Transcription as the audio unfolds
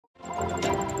I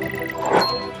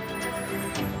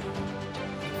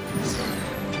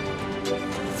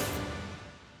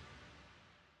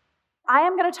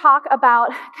am going to talk about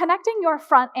connecting your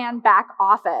front and back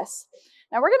office.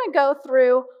 Now we're going to go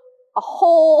through a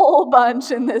whole bunch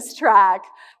in this track.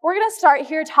 We're going to start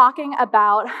here talking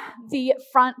about the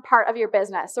front part of your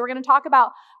business. So we're going to talk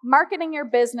about marketing your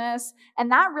business, and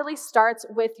that really starts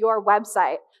with your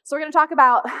website. So we're going to talk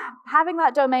about having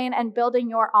that domain and building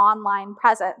your online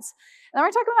presence. And then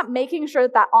we're talking about making sure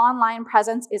that that online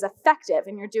presence is effective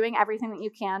and you're doing everything that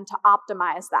you can to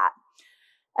optimize that.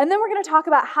 And then we're going to talk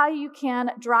about how you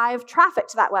can drive traffic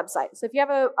to that website. So if you have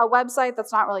a website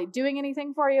that's not really doing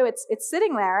anything for you, it's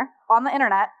sitting there on the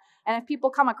internet, and if people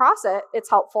come across it, it's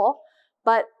helpful,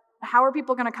 but how are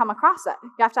people going to come across it?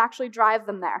 You have to actually drive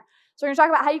them there. So we're going to talk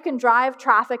about how you can drive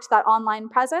traffic to that online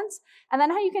presence, and then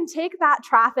how you can take that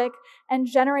traffic and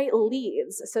generate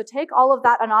leads. So take all of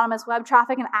that anonymous web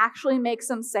traffic and actually make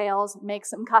some sales, make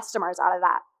some customers out of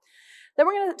that. Then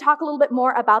we're going to talk a little bit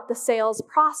more about the sales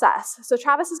process. So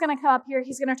Travis is going to come up here.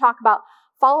 He's going to talk about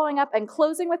following up and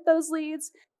closing with those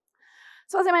leads.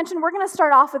 So as I mentioned, we're going to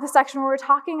start off with a section where we're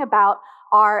talking about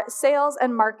our sales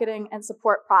and marketing and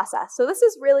support process. So this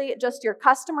is really just your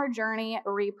customer journey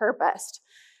repurposed.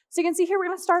 So you can see here, we're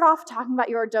going to start off talking about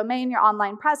your domain, your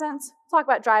online presence, talk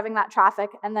about driving that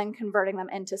traffic, and then converting them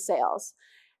into sales.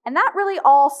 And that really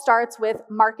all starts with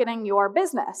marketing your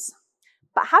business.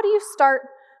 But how do you start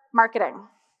marketing?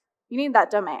 You need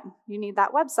that domain. You need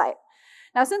that website.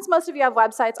 Now, since most of you have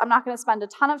websites, I'm not going to spend a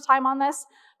ton of time on this,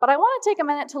 but I want to take a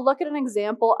minute to look at an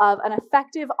example of an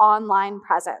effective online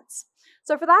presence.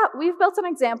 So for that, we've built an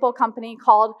example company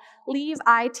called Leave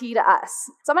IT to Us.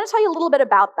 So I'm going to tell you a little bit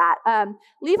about that.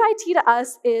 Leave IT to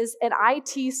Us is an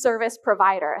IT service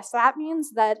provider. So that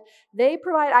means that they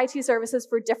provide IT services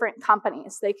for different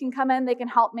companies. They can come in, they can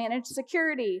help manage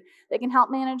security, they can help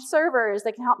manage servers,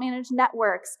 they can help manage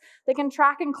networks, they can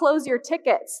track and close your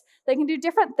tickets, they can do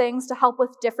different things to help with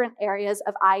different areas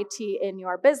of IT in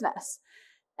your business.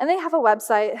 And they have a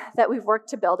website that we've worked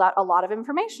to build out a lot of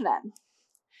information in.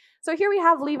 So here we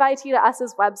have Leave IT to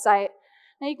Us's website.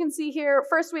 Now you can see here,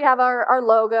 first we have our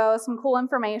logo, some cool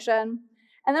information,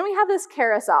 and then we have this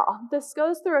carousel. This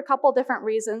goes through a couple different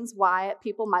reasons why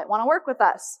people might want to work with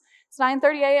us. It's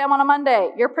 9:30 a.m. on a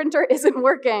Monday. Your printer isn't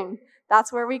working.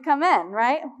 That's where we come in,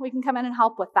 right? We can come in and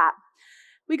help with that.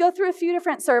 We go through a few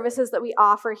different services that we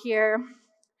offer here.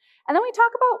 And then we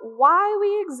talk about why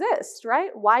we exist, right?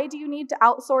 Why do you need to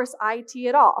outsource IT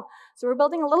at all? So we're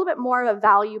building a little bit more of a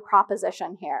value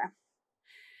proposition here.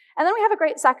 And then we have a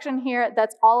great section here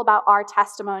that's all about our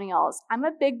testimonials. I'm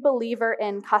a big believer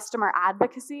in customer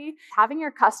advocacy. Having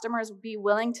your customers be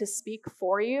willing to speak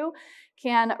for you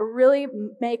can really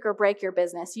make or break your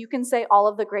business. You can say all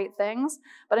of the great things,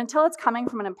 but until it's coming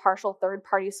from an impartial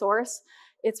third-party source,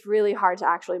 it's really hard to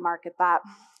actually market that.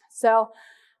 So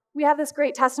we have this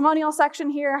great testimonial section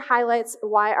here, highlights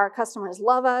why our customers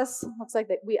love us. Looks like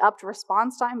that we upped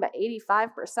response time by 85%.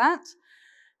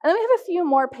 And then we have a few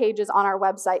more pages on our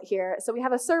website here. So we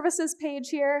have a services page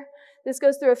here. This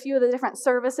goes through a few of the different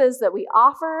services that we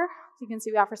offer. You can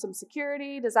see we offer some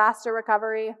security, disaster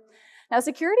recovery. Now,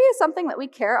 security is something that we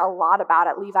care a lot about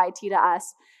at Leave IT to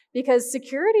Us, because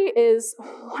security is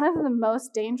one of the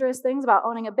most dangerous things about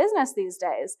owning a business these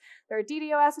days. There are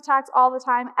DDoS attacks all the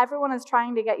time. Everyone is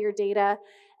trying to get your data.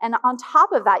 And on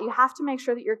top of that, you have to make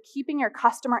sure that you're keeping your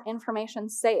customer information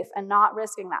safe and not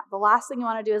risking that. The last thing you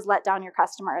want to do is let down your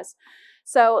customers.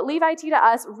 So Leave IT to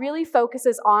Us really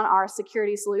focuses on our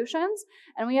security solutions,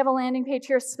 and we have a landing page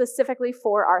here specifically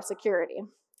for our security.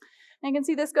 And you can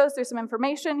see this goes through some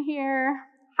information here,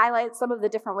 highlights some of the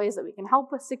different ways that we can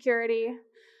help with security.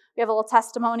 We have a little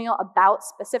testimonial about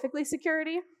specifically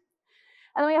security.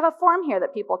 And then we have a form here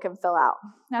that people can fill out.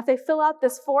 Now, if they fill out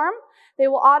this form, they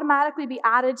will automatically be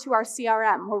added to our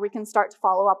CRM, where we can start to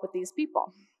follow up with these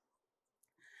people.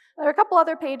 There are a couple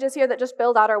other pages here that just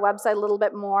build out our website a little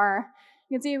bit more.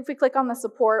 You can see if we click on the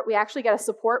support, we actually get a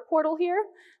support portal here.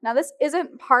 Now, this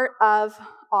isn't part of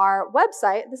our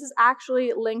website. This is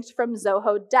actually linked from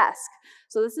Zoho Desk.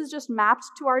 So this is just mapped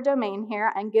to our domain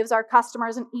here and gives our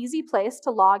customers an easy place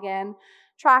to log in,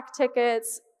 track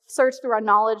tickets, search through our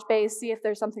knowledge base, see if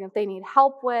there's something that they need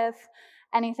help with,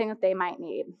 anything that they might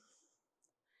need.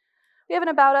 We have an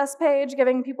About Us page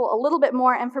giving people a little bit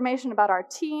more information about our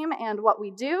team and what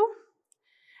we do.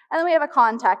 And then we have a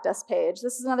Contact Us page.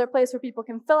 This is another place where people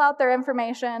can fill out their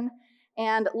information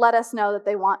and let us know that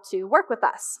they want to work with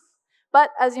us. But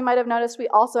as you might have noticed, we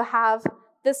also have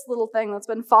this little thing that's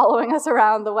been following us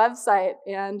around the website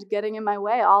and getting in my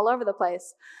way all over the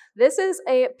place. This is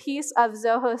a piece of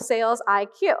Zoho Sales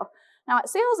IQ. Now, what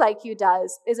Sales IQ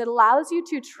does is it allows you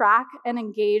to track and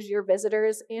engage your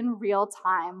visitors in real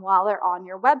time while they're on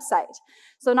your website.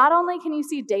 So not only can you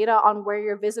see data on where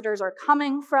your visitors are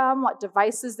coming from, what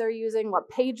devices they're using, what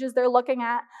pages they're looking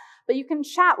at, but you can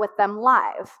chat with them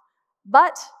live.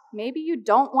 But maybe you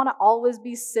don't want to always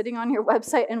be sitting on your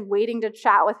website and waiting to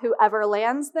chat with whoever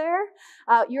lands there.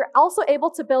 You're also able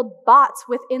to build bots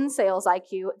within Sales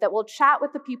IQ that will chat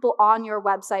with the people on your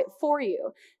website for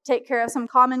you, take care of some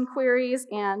common queries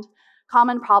and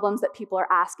common problems that people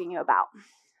are asking you about.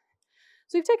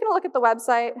 So we've taken a look at the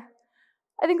website.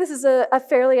 I think this is a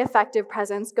fairly effective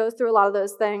presence, goes through a lot of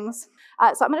those things.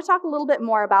 So I'm going to talk a little bit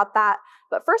more about that.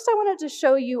 But first I wanted to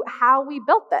show you how we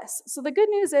built this. So the good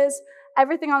news is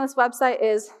everything on this website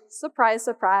is, surprise,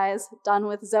 surprise, done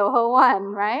with Zoho 1,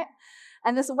 right?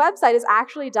 And this website is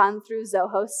actually done through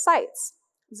Zoho Sites.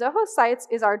 Zoho Sites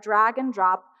is our drag and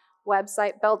drop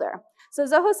website builder. So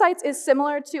Zoho Sites is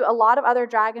similar to a lot of other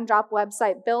drag and drop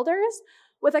website builders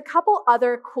with a couple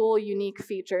other cool, unique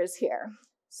features here.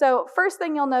 So first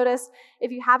thing you'll notice if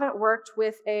you haven't worked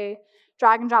with a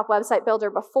drag and drop website builder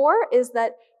before is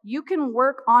that you can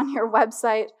work on your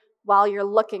website while you're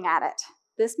looking at it.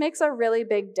 This makes a really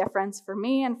big difference for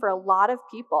me and for a lot of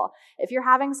people. If you're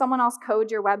having someone else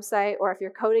code your website or if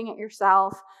you're coding it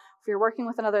yourself, if you're working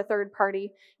with another third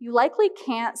party, you likely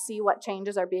can't see what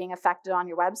changes are being affected on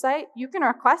your website. You can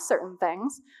request certain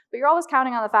things, but you're always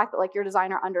counting on the fact that like your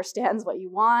designer understands what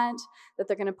you want, that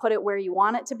they're going to put it where you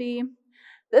want it to be.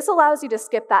 This allows you to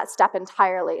skip that step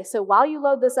entirely. So while you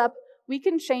load this up, we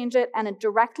can change it and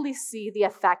directly see the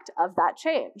effect of that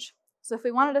change. So if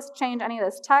we wanted to change any of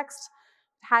this text,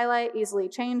 highlight, easily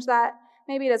change that.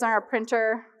 Maybe it isn't our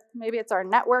printer, maybe it's our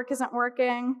network isn't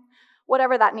working,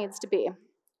 whatever that needs to be.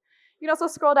 You can also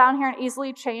scroll down here and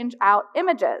easily change out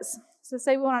images. So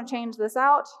say we want to change this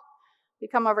out, we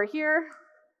come over here,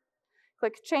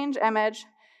 click change image,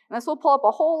 and this will pull up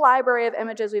a whole library of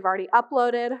images we've already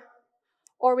uploaded,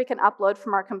 or we can upload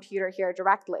from our computer here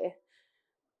directly.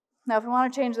 Now, if we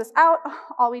want to change this out,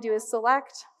 all we do is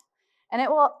select, and it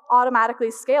will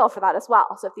automatically scale for that as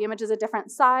well. So if the image is a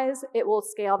different size, it will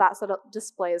scale that so it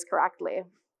displays correctly.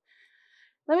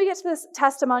 Let me get to this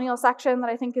testimonial section that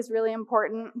I think is really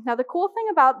important. Now, the cool thing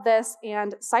about this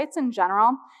and sites in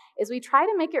general is we try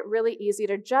to make it really easy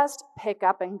to just pick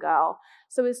up and go.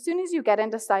 So as soon as you get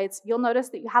into sites, you'll notice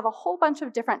that you have a whole bunch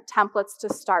of different templates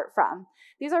to start from.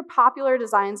 These are popular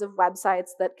designs of websites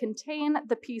that contain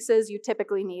the pieces you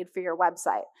typically need for your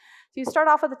website. So you start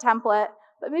off with a template,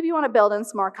 but maybe you want to build in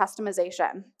some more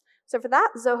customization. So for that,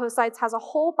 Zoho Sites has a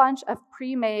whole bunch of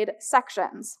pre-made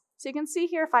sections. So you can see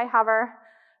here if I hover,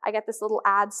 I get this little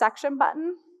add section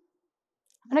button.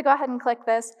 I'm going to go ahead and click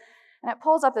this, and it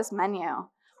pulls up this menu.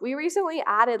 We recently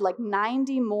added like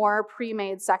 90 more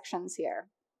pre-made sections here.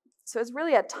 So it's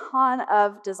really a ton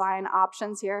of design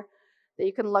options here that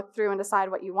you can look through and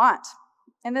decide what you want.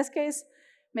 In this case,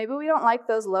 maybe we don't like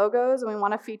those logos and we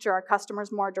want to feature our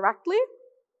customers more directly.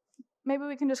 Maybe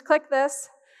we can just click this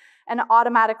and it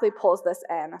automatically pulls this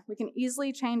in. We can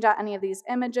easily change out any of these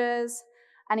images,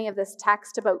 any of this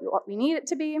text about what we need it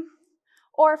to be,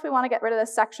 or if we want to get rid of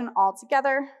this section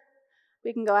altogether,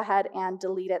 we can go ahead and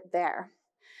delete it there.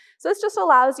 So this just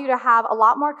allows you to have a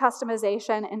lot more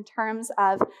customization in terms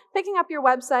of picking up your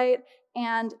website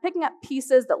and picking up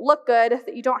pieces that look good,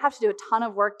 that you don't have to do a ton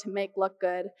of work to make look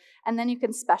good, and then you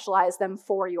can specialize them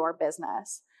for your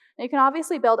business. Now, you can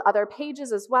obviously build other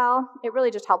pages as well. It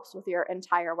really just helps with your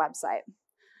entire website.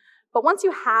 But once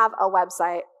you have a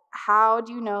website, how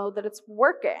do you know that it's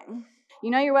working? You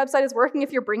know your website is working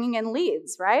if you're bringing in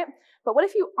leads, right? But what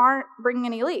if you aren't bringing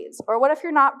any leads? Or what if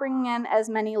you're not bringing in as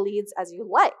many leads as you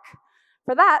like?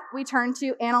 For that, we turn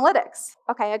to analytics.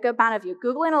 Okay, a good amount of you.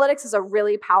 Google Analytics is a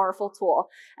really powerful tool,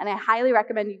 and I highly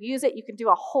recommend you use it. You can do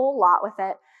a whole lot with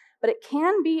it, but it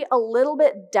can be a little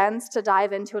bit dense to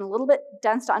dive into and a little bit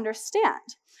dense to understand.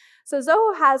 So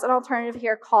Zoho has an alternative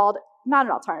here called, not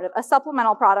an alternative, a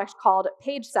supplemental product called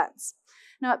PageSense.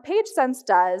 Now, what PageSense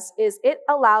does is it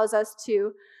allows us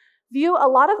to view a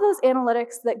lot of those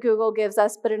analytics that Google gives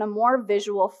us, but in a more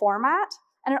visual format.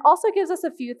 And it also gives us a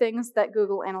few things that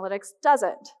Google Analytics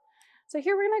doesn't. So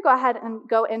here we're going to go ahead and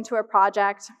go into a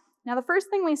project. Now, the first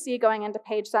thing we see going into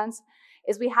PageSense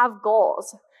is we have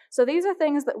goals. So these are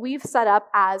things that we've set up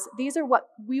as, these are what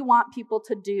we want people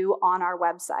to do on our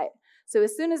website. So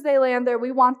as soon as they land there,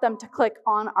 we want them to click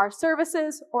on our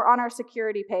services or on our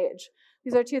security page.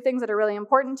 These are two things that are really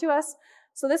important to us.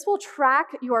 So this will track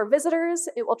your visitors,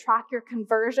 it will track your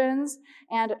conversions,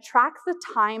 and track the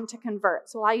time to convert.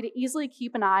 So allow you to easily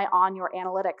keep an eye on your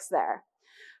analytics there.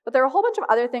 But there are a whole bunch of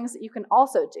other things that you can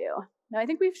also do. Now, I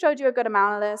think we've showed you a good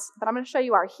amount of this, but I'm going to show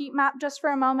you our heat map just for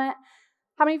a moment.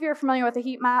 How many of you are familiar with a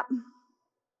heat map?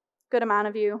 Good amount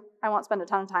of you. I won't spend a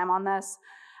ton of time on this.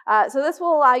 So this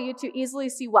will allow you to easily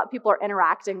see what people are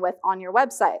interacting with on your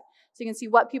website. So you can see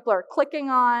what people are clicking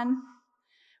on.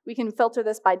 We can filter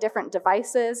this by different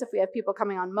devices if we have people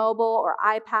coming on mobile or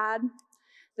iPad.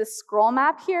 This scroll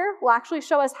map here will actually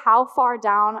show us how far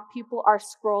down people are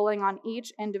scrolling on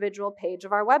each individual page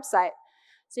of our website.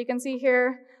 So you can see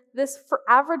here, this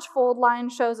average fold line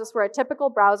shows us where a typical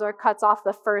browser cuts off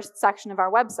the first section of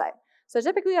our website. So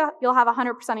typically you'll have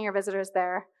 100% of your visitors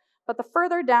there, but the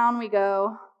further down we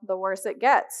go, the worse it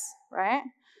gets, right?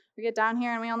 We get down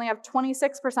here and we only have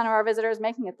 26% of our visitors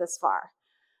making it this far.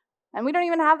 And we don't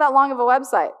even have that long of a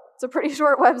website. It's a pretty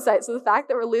short website, so the fact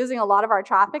that we're losing a lot of our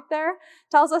traffic there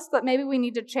tells us that maybe we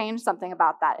need to change something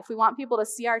about that. If we want people to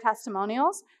see our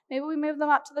testimonials, maybe we move them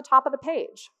up to the top of the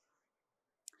page.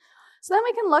 So then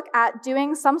we can look at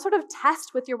doing some sort of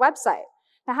test with your website.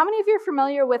 Now, how many of you are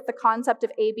familiar with the concept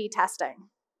of A/B testing?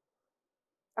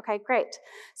 Okay, great.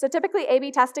 So typically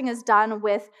A/B testing is done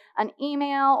with an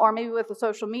email or maybe with a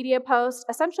social media post.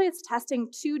 Essentially, it's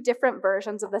testing two different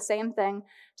versions of the same thing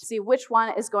to see which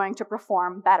one is going to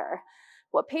perform better.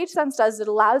 What PageSense does is it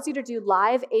allows you to do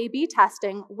live A/B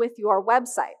testing with your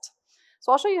website.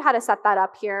 So I'll show you how to set that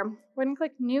up here. We're going to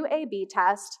click New A/B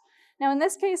Test. Now in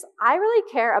this case, I really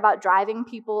care about driving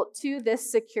people to this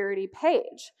security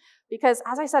page because,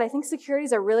 as I said, I think security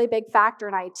is a really big factor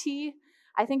in IT.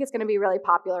 I think it's going to be really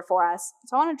popular for us.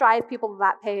 So I want to drive people to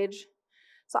that page.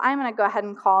 So I'm going to go ahead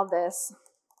and call this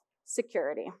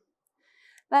security.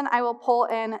 Then I will pull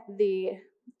in the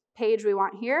page we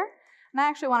want here. And I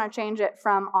actually want to change it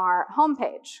from our home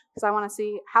page because I want to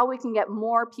see how we can get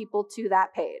more people to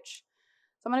that page.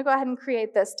 So I'm going to go ahead and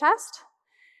create this test.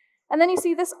 And then you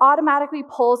see this automatically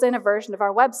pulls in a version of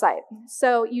our website.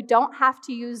 So you don't have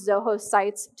to use Zoho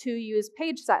sites to use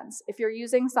PageSense. If you're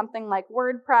using something like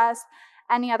WordPress,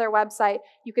 any other website,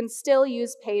 you can still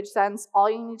use PageSense. All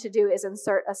you need to do is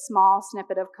insert a small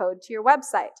snippet of code to your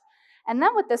website. And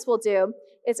then what this will do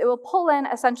is it will pull in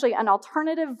essentially an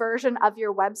alternative version of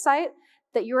your website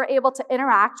that you are able to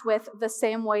interact with the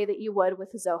same way that you would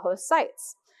with Zoho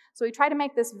sites. So we try to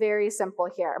make this very simple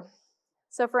here.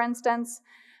 So for instance,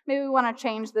 maybe we want to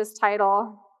change this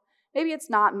title. Maybe it's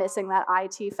not missing that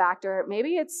IT factor.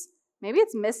 Maybe it's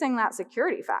missing that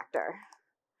security factor.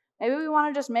 Maybe we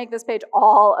want to just make this page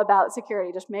all about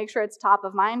security, just make sure it's top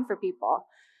of mind for people.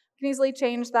 You can easily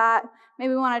change that. Maybe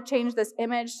we want to change this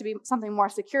image to be something more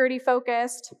security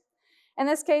focused. In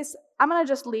this case, I'm going to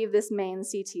just leave this main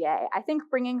CTA. I think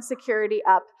bringing security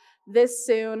up this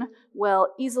soon will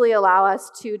easily allow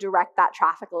us to direct that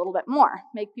traffic a little bit more,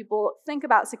 make people think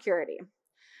about security.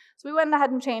 So we went ahead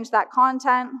and changed that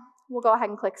content. We'll go ahead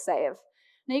and click Save.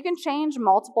 Now you can change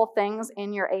multiple things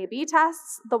in your A/B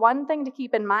tests. The one thing to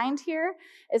keep in mind here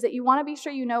is that you want to be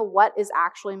sure you know what is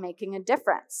actually making a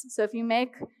difference. So if you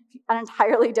make an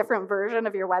entirely different version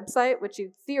of your website, which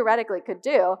you theoretically could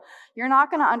do, you're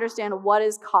not going to understand what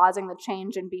is causing the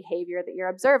change in behavior that you're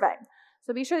observing.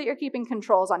 So be sure that you're keeping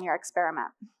controls on your experiment.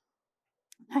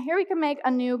 Now here we can make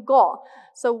a new goal.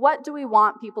 So what do we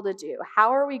want people to do?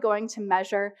 How are we going to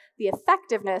measure the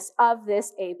effectiveness of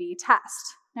this A/B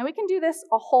test? Now we can do this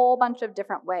a whole bunch of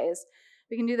different ways.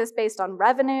 We can do this based on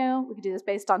revenue. We can do this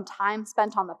based on time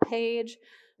spent on the page.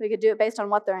 We could do it based on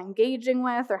what they're engaging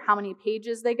with or how many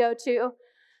pages they go to.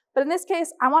 But in this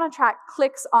case, I want to track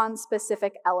clicks on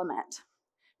specific element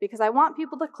because I want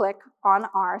people to click on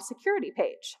our security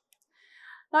page.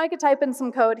 Now I could type in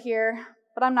some code here,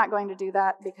 but I'm not going to do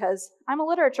that because I'm a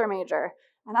literature major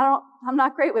and I'm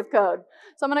not great with code.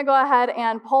 So I'm going to go ahead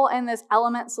and pull in this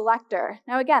element selector.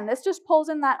 Now again, this just pulls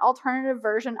in that alternative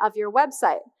version of your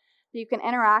website that you can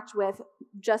interact with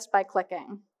just by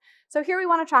clicking. So here we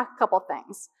want to track a couple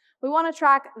things. We want to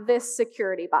track this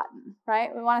security button,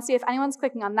 right? We want to see if anyone's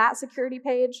clicking on that security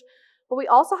page, but we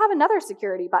also have another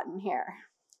security button here,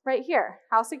 right here.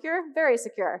 How secure? Very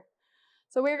secure.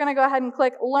 So we're going to go ahead and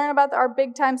click Learn about our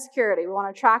big time security. We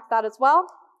want to track that as well.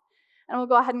 And we'll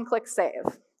go ahead and click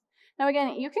Save. Now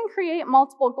again, you can create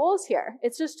multiple goals here.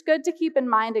 It's just good to keep in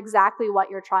mind exactly what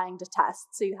you're trying to test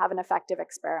so you have an effective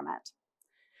experiment.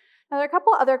 Now there are a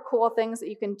couple other cool things that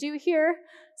you can do here.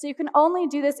 So you can only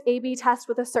do this A/B test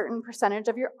with a certain percentage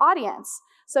of your audience.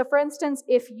 So for instance,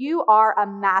 if you are a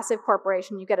massive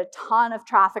corporation, you get a ton of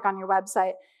traffic on your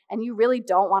website, and you really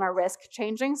don't want to risk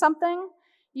changing something,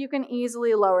 you can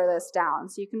easily lower this down.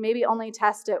 So you can maybe only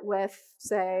test it with,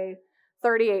 say,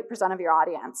 38% of your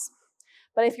audience.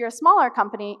 But if you're a smaller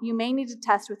company, you may need to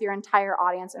test with your entire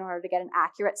audience in order to get an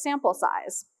accurate sample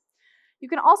size. You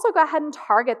can also go ahead and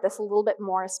target this a little bit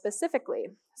more specifically.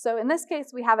 So in this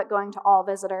case, we have it going to all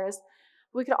visitors.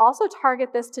 We could also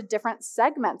target this to different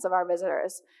segments of our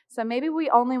visitors. So maybe we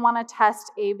only want to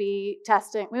test A/B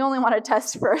testing. We only want to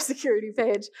test for our security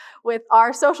page with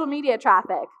our social media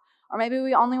traffic. Or maybe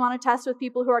we only want to test with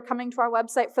people who are coming to our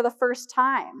website for the first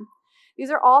time.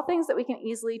 These are all things that we can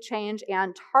easily change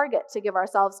and target to give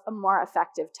ourselves a more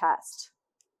effective test.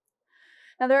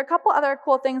 Now, there are a couple other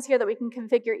cool things here that we can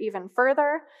configure even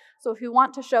further. So if we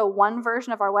want to show one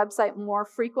version of our website more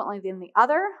frequently than the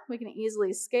other, we can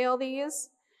easily scale these.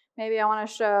 Maybe I want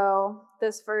to show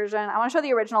this version. I want to show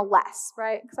the original less,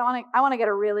 right? Because I want to get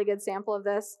a really good sample of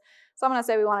this. So I'm going to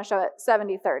say we want to show it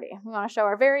 70-30. We want to show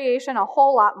our variation a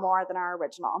whole lot more than our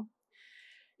original.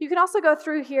 You can also go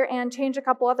through here and change a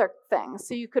couple other things.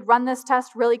 So you could run this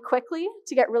test really quickly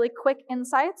to get really quick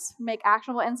insights, make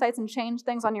actionable insights and change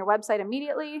things on your website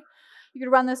immediately. You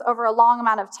could run this over a long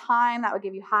amount of time. That would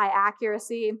give you high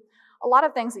accuracy. A lot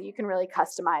of things that you can really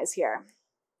customize here.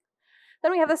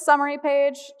 Then we have the summary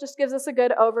page, just gives us a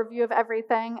good overview of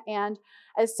everything. And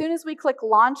as soon as we click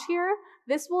launch here,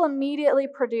 this will immediately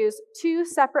produce 2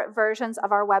 separate versions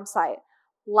of our website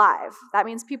live. That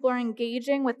means people are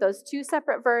engaging with those 2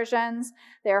 separate versions.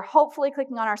 They're hopefully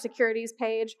clicking on our securities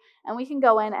page, and we can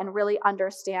go in and really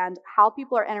understand how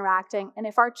people are interacting and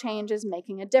if our change is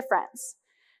making a difference.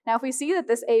 Now, if we see that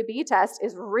this A/B test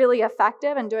is really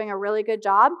effective and doing a really good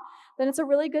job, then it's a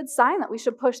really good sign that we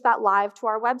should push that live to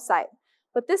our website.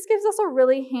 But this gives us a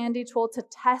really handy tool to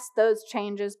test those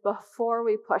changes before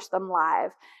we push them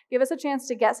live. Give us a chance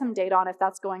to get some data on if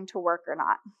that's going to work or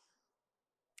not.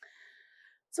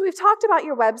 So we've talked about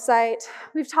your website.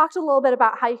 We've talked a little bit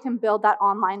about how you can build that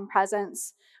online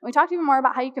presence. And we talked even more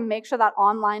about how you can make sure that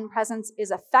online presence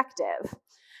is effective.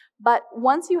 But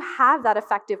once you have that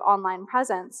effective online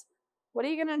presence, what are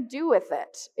you going to do with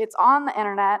it? It's on the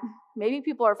internet. Maybe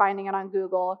people are finding it on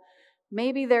Google.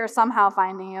 Maybe they're somehow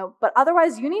finding you. But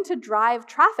otherwise, you need to drive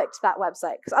traffic to that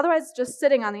website, because otherwise it's just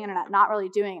sitting on the internet, not really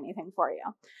doing anything for you.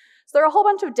 So there are a whole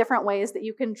bunch of different ways that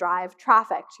you can drive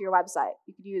traffic to your website.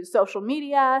 You could use social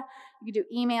media, you could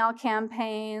do email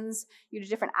campaigns, you could do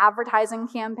different advertising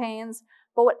campaigns,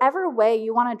 but whatever way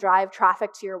you want to drive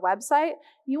traffic to your website,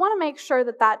 you want to make sure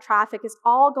that that traffic is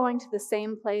all going to the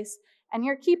same place and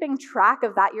you're keeping track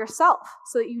of that yourself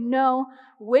so that you know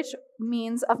which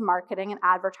means of marketing and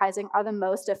advertising are the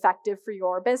most effective for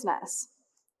your business.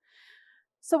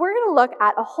 So we're going to look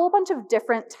at a whole bunch of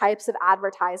different types of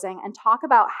advertising and talk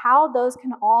about how those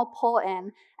can all pull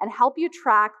in and help you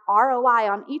track ROI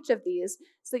on each of these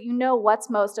so that you know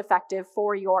what's most effective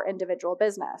for your individual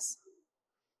business.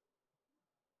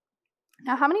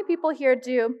 Now, how many people here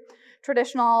do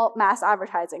traditional mass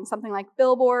advertising, something like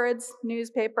billboards,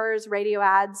 newspapers, radio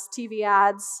ads, TV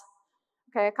ads?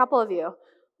 Okay, a couple of you.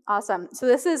 Awesome.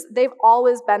 So they've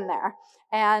always been there.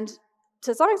 And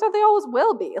to some extent, they always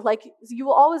will be. Like, you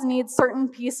will always need certain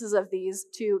pieces of these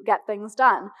to get things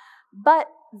done. But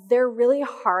they're really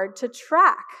hard to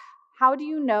track. How do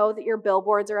you know that your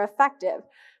billboards are effective?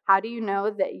 How do you know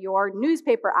that your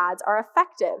newspaper ads are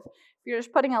effective? If you're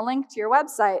just putting a link to your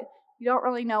website, you don't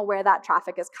really know where that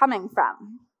traffic is coming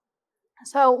from.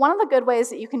 So one of the good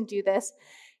ways that you can do this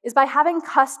is by having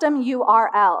custom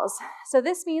URLs. So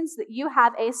this means that you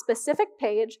have a specific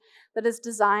page that is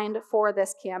designed for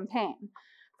this campaign.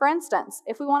 For instance,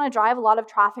 if we want to drive a lot of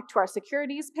traffic to our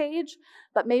securities page,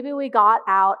 but maybe we got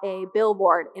out a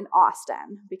billboard in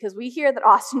Austin, because we hear that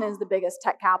Austin is the biggest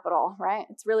tech capital, right?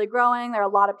 It's really growing. There are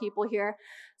a lot of people here.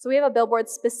 So we have a billboard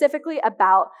specifically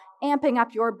about amping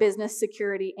up your business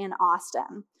security in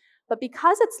Austin. But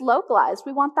because it's localized,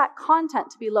 we want that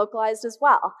content to be localized as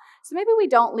well. So maybe we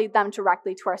don't lead them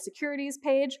directly to our securities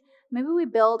page. Maybe we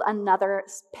build another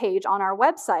page on our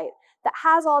website that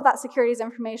has all of that securities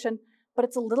information, but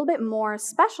it's a little bit more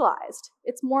specialized.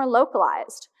 It's more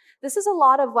localized. This is a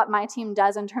lot of what my team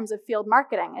does in terms of field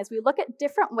marketing, is we look at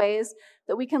different ways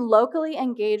that we can locally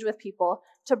engage with people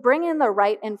to bring in the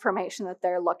right information that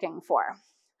they're looking for.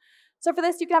 So for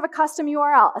this, you can have a custom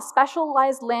URL, a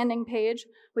specialized landing page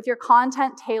with your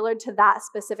content tailored to that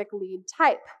specific lead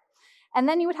type. And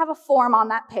then you would have a form on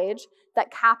that page that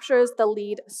captures the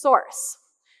lead source.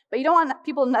 But you don't want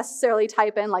people to necessarily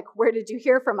type in, like, where did you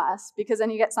hear from us? Because then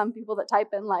you get some people that type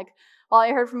in, like, well, I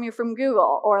heard from you from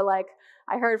Google, or like,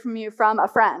 I heard from you from a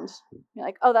friend. You're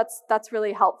like, oh, that's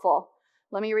really helpful.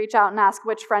 Let me reach out and ask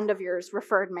which friend of yours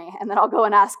referred me, and then I'll go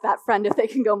and ask that friend if they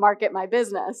can go market my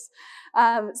business.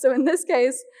 So in this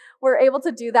case, we're able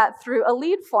to do that through a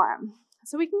lead form.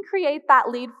 So we can create that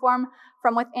lead form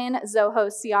from within Zoho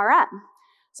CRM.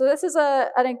 So this is a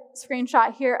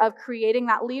screenshot here of creating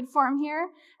that lead form here.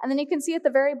 And then you can see at the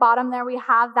very bottom there we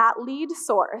have that lead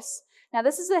source. Now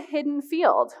this is a hidden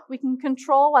field. We can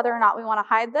control whether or not we want to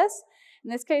hide this. In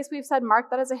this case, we've said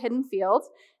mark that as a hidden field.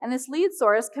 And this lead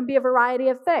source can be a variety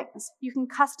of things. You can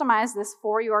customize this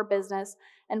for your business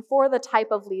and for the type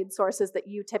of lead sources that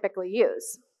you typically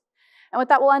use. And what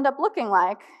that will end up looking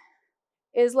like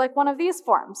is like one of these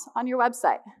forms on your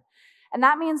website. And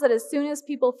that means that as soon as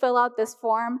people fill out this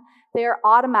form, they are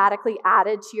automatically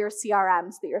added to your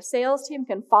CRM so that your sales team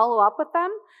can follow up with them,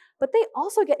 but they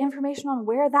also get information on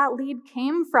where that lead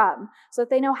came from so that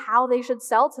they know how they should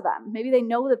sell to them. Maybe they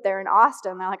know that they're in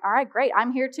Austin. They're like, all right, great,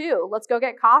 I'm here too. Let's go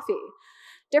get coffee.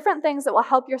 Different things that will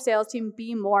help your sales team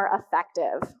be more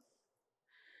effective.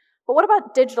 But what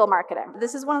about digital marketing?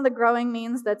 This is one of the growing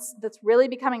means that's really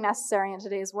becoming necessary in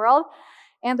today's world.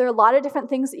 And there are a lot of different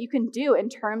things that you can do in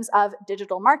terms of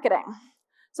digital marketing.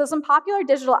 So some popular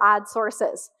digital ad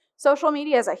sources. Social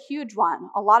media is a huge one.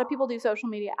 A lot of people do social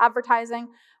media advertising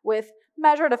with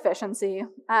measured efficiency.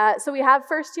 So we have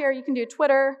first here, you can do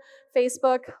Twitter,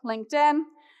 Facebook, LinkedIn.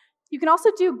 You can also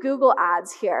do Google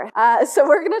ads here. So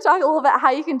we're gonna talk a little bit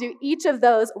how you can do each of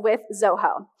those with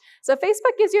Zoho. So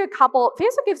Facebook gives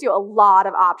you a lot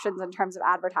of options in terms of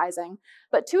advertising,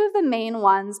 but two of the main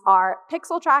ones are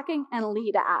pixel tracking and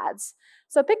lead ads.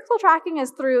 So pixel tracking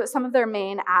is through some of their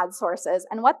main ad sources,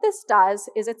 and what this does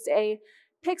is it's a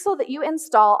pixel that you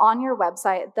install on your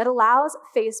website that allows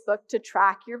Facebook to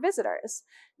track your visitors.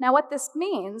 Now what this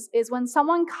means is when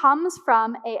someone comes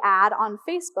from an ad on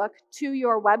Facebook to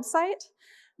your website,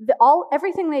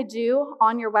 everything they do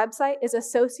on your website is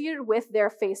associated with their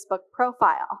Facebook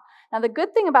profile. Now the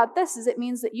good thing about this is it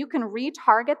means that you can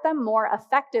retarget them more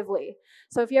effectively.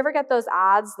 So if you ever get those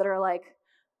ads that are like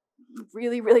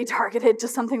really, really targeted to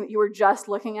something that you were just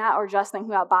looking at or just thinking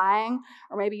about buying,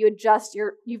 or maybe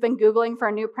you've been Googling for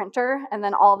a new printer and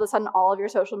then all of a sudden all of your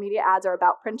social media ads are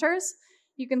about printers,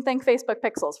 you can thank Facebook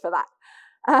Pixels for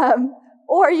that.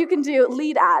 Or you can do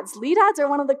lead ads. Lead ads are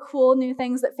one of the cool new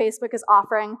things that Facebook is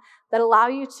offering that allow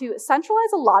you to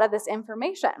centralize a lot of this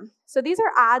information. So these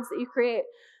are ads that you create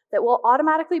that will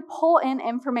automatically pull in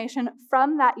information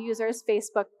from that user's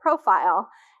Facebook profile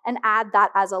and add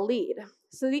that as a lead.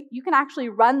 So you can actually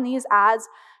run these ads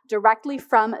directly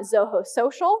from Zoho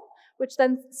Social, which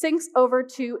then syncs over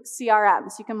to CRM.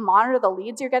 So you can monitor the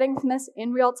leads you're getting from this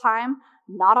in real time,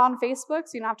 not on Facebook,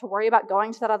 so you don't have to worry about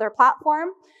going to that other platform.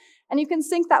 And you can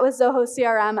sync that with Zoho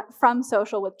CRM from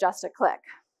social with just a click.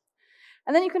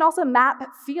 And then you can also map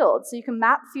fields. So you can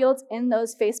map fields in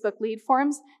those Facebook lead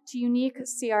forms to unique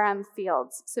CRM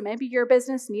fields. So maybe your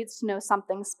business needs to know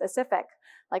something specific,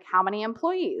 like how many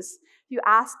employees. If you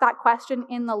ask that question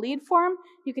in the lead form,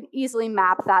 you can easily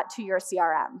map that to your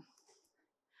CRM.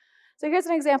 So here's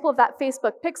an example of that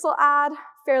Facebook Pixel ad,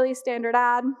 fairly standard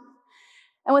ad.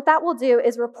 And what that will do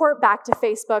is report back to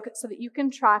Facebook so that you can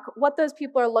track what those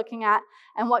people are looking at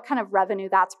and what kind of revenue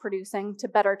that's producing to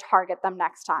better target them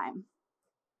next time.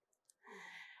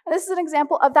 And this is an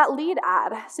example of that lead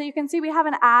ad. So you can see we have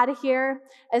an ad here.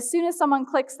 As soon as someone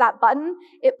clicks that button,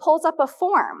 it pulls up a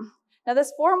form. Now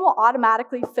this form will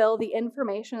automatically fill the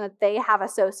information that they have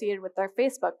associated with their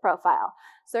Facebook profile.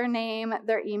 So their name,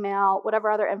 their email, whatever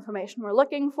other information we're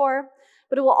looking for.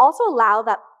 But it will also allow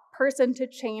that person to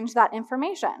change that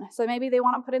information. So maybe they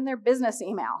want to put in their business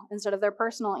email instead of their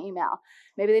personal email.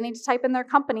 Maybe they need to type in their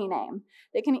company name.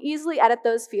 They can easily edit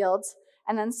those fields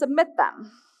and then submit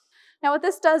them. Now what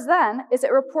this does then is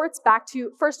it reports back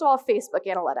to, first of all, Facebook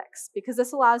analytics, because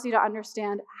this allows you to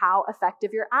understand how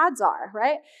effective your ads are,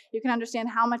 right? You can understand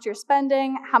how much you're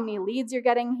spending, how many leads you're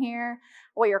getting here,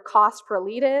 what your cost per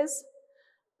lead is.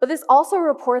 But this also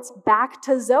reports back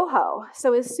to Zoho.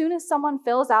 So as soon as someone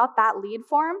fills out that lead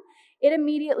form, it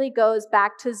immediately goes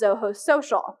back to Zoho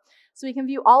Social. So we can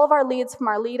view all of our leads from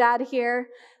our lead ad here.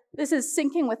 This is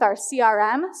syncing with our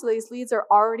CRM, so these leads are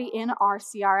already in our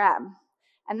CRM.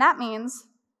 And that means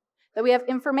that we have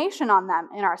information on them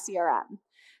in our CRM.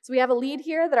 So we have a lead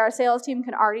here that our sales team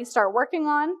can already start working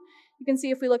on. You can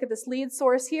see if we look at this lead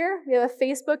source here, we have a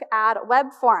Facebook ad web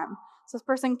form. So this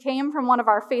person came from one of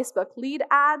our Facebook lead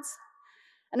ads,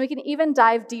 and we can even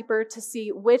dive deeper to see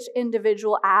which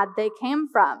individual ad they came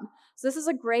from. So this is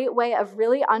a great way of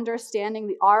really understanding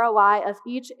the ROI of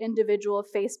each individual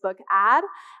Facebook ad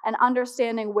and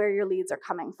understanding where your leads are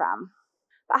coming from.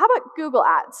 But how about Google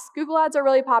ads? Google ads are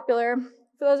really popular.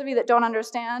 For those of you that don't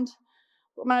understand,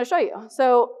 I'm going to show you.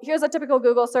 So here's a typical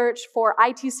Google search for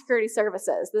IT security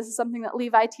services. This is something that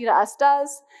Leave IT to Us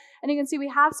does. And you can see we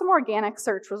have some organic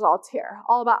search results here,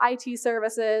 all about IT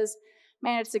services,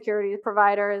 managed security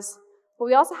providers, But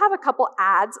we also have a couple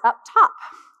ads up top.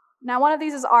 Now, one of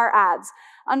these is our ads,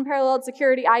 unparalleled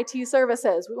security IT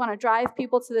services. We want to drive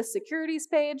people to this securities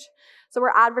page, so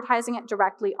we're advertising it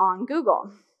directly on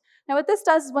Google. Now, what this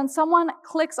does is when someone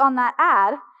clicks on that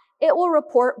ad, it will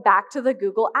report back to the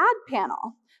Google ad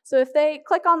panel. So if they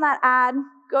click on that ad,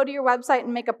 go to your website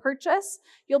and make a purchase,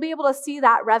 you'll be able to see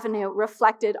that revenue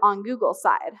reflected on Google's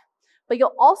side. But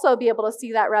you'll also be able to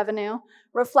see that revenue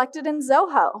reflected in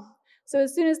Zoho. So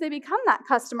as soon as they become that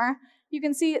customer, you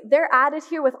can see they're added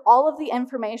here with all of the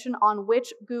information on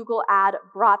which Google ad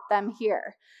brought them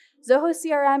here. Zoho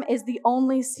CRM is the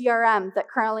only CRM that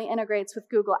currently integrates with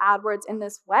Google AdWords in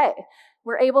this way.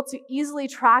 We're able to easily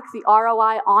track the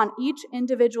ROI on each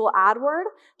individual AdWord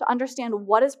to understand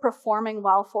what is performing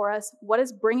well for us, what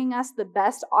is bringing us the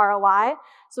best ROI,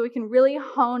 so we can really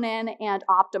hone in and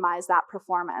optimize that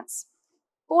performance.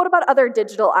 But what about other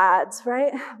digital ads,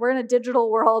 right? We're in a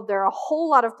digital world. There are a whole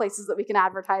lot of places that we can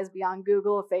advertise beyond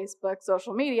Google, Facebook,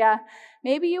 social media.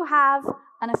 Maybe you have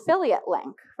an affiliate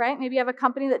link, right? Maybe you have a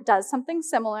company that does something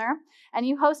similar, and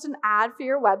you host an ad for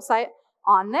your website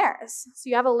on theirs. So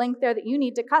you have a link there that you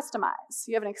need to customize.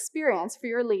 You have an experience for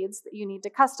your leads that you need to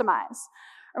customize.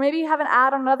 Or maybe you have an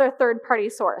ad on another third-party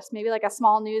source, maybe like a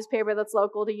small newspaper that's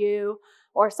local to you,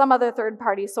 or some other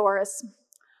third-party source.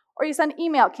 Or you send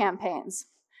email campaigns.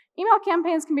 Email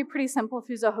campaigns can be pretty simple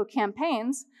through Zoho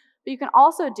Campaigns, but you can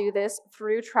also do this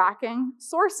through tracking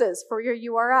sources for your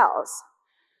URLs.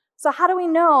 So how do we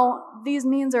know these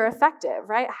means are effective,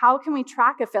 right? How can we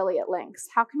track affiliate links?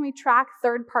 How can we track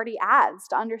third-party ads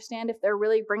to understand if they're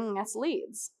really bringing us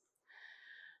leads?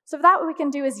 So for that, what we can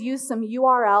do is use some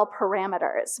URL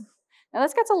parameters. Now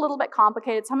this gets a little bit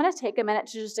complicated, so I'm going to take a minute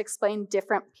to just explain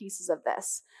different pieces of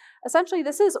this. Essentially,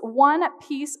 this is one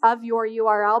piece of your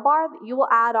URL bar that you will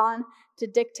add on to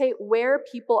dictate where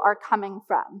people are coming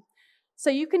from. So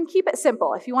you can keep it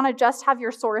simple. If you want to just have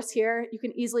your source here, you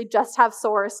can easily just have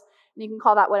source, and you can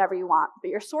call that whatever you want.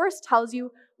 But your source tells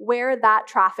you where that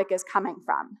traffic is coming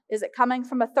from. Is it coming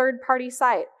from a third-party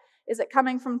site? Is it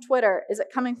coming from Twitter? Is it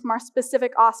coming from our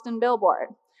specific Austin billboard?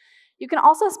 You can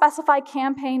also specify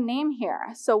campaign name here.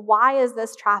 So why is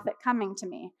this traffic coming to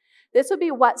me? This would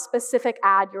be what specific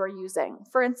ad you're using.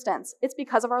 For instance, it's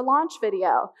because of our launch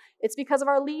video. It's because of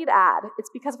our lead ad. It's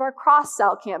because of our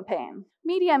cross-sell campaign.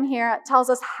 Medium here tells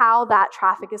us how that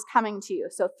traffic is coming to you.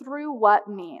 So through what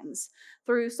means?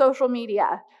 Through social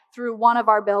media, through one of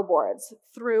our billboards,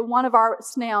 through one of our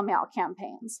snail mail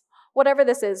campaigns, whatever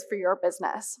this is for your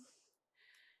business.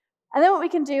 And then what we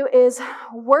can do is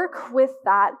work with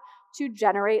that to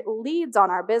generate leads on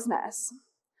our business.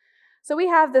 So we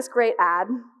have this great ad.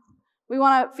 We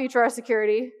want to feature our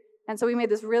security, and so we made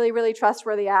this really, really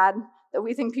trustworthy ad that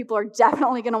we think people are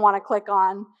definitely going to want to click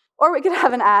on. Or we could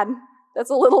have an ad that's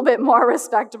a little bit more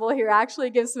respectable here, actually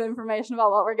gives some information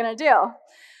about what we're going to do.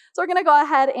 So we're going to go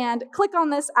ahead and click on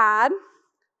this ad,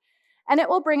 and it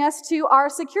will bring us to our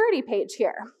security page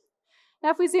here. Now,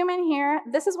 if we zoom in here,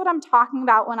 this is what I'm talking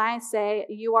about when I say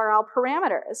URL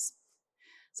parameters.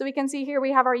 So we can see here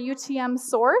we have our UTM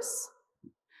source,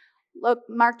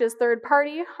 marked as third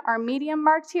party, our medium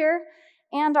marked here,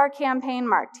 and our campaign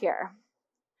marked here.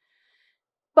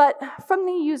 But from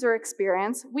the user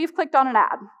experience, we've clicked on an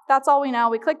ad. That's all we know.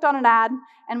 We clicked on an ad,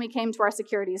 and we came to our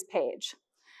securities page.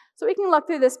 So we can look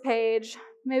through this page.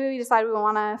 Maybe we decide we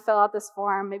want to fill out this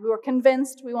form. Maybe we're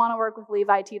convinced we want to work with Leave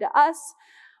IT to Us.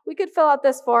 We could fill out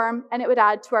this form, and it would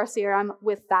add to our CRM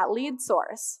with that lead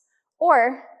source.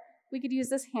 Or we could use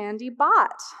this handy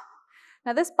bot.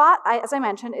 Now this bot, as I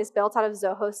mentioned, is built out of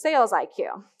Zoho Sales IQ.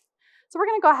 So we're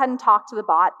going to go ahead and talk to the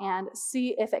bot and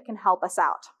see if it can help us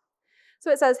out. So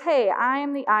it says, hey,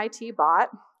 I'm the IT bot.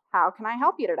 How can I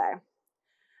help you today?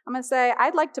 I'm going to say,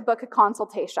 I'd like to book a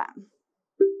consultation.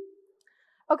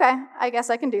 Okay, I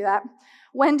guess I can do that.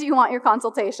 When do you want your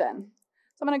consultation?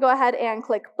 So I'm going to go ahead and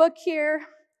click book here.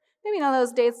 Maybe none of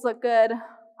those dates look good.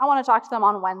 I want to talk to them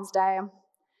on Wednesday.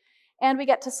 And we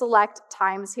get to select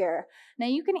times here. Now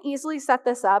you can easily set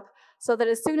this up so that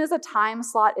as soon as a time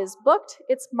slot is booked,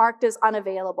 it's marked as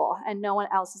unavailable and no one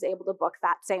else is able to book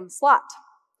that same slot.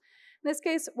 In this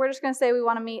case, we're just going to say we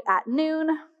want to meet at noon.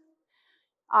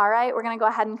 All right, we're going to go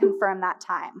ahead and confirm that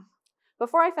time.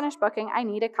 Before I finish booking, I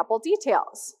need a couple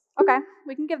details. Okay,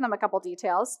 we can give them a couple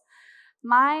details.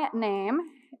 My name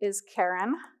is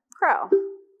Karen Crow.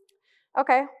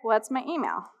 Okay, what's my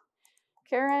email?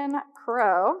 Karen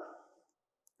Crow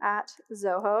at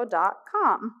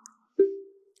zoho.com.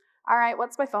 All right,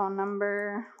 what's my phone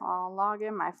number? I'll log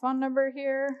in my phone number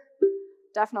here.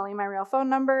 Definitely my real phone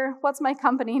number. What's my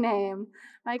company name?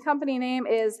 My company name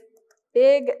is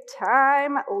Big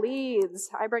time leads.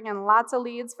 I bring in lots of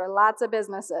leads for lots of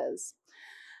businesses.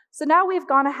 So now we've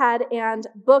gone ahead and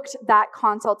booked that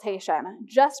consultation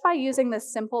just by using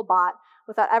this simple bot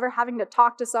without ever having to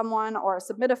talk to someone or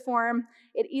submit a form.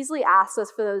 It easily asks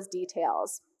us for those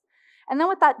details. And then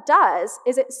what that does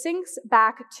is it syncs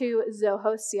back to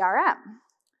Zoho CRM.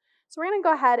 So we're going to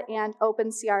go ahead and open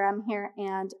CRM here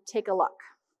and take a look.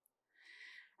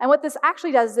 And what this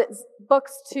actually does is it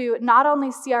books to not only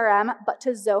CRM, but to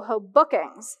Zoho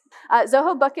Bookings.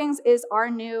 Zoho Bookings is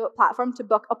our new platform to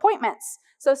book appointments.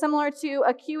 So similar to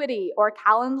Acuity or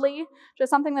Calendly, just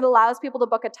something that allows people to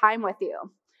book a time with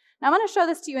you. Now I'm going to show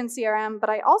this to you in CRM, but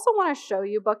I also want to show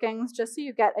you Bookings just so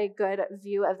you get a good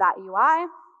view of that UI.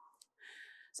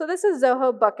 So this is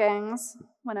Zoho Bookings,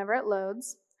 whenever it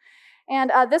loads.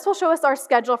 And this will show us our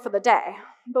schedule for the day.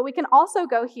 But we can also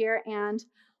go here and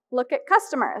look at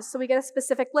customers. So we get a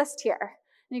specific list here.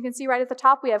 And you can see right at the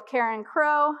top we have Karen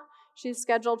Crow. She's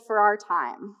scheduled for our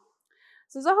time.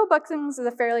 So Zoho Bookings is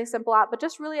a fairly simple app, but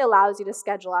just really allows you to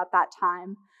schedule out that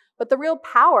time. But the real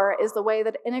power is the way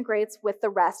that it integrates with the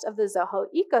rest of the Zoho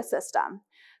ecosystem.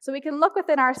 So we can look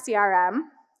within our CRM,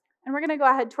 and we're going to go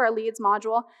ahead to our leads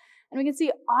module, and we can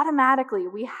see automatically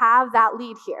we have that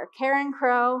lead here. Karen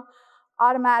Crow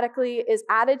automatically is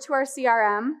added to our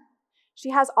CRM.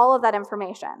 She has all of that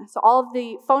information. So all of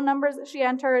the phone numbers that she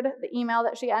entered, the email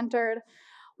that she entered.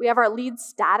 We have our lead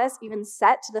status even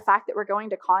set to the fact that we're going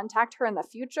to contact her in the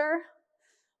future.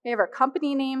 We have her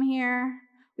company name here.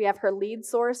 We have her lead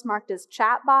source marked as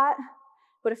chatbot.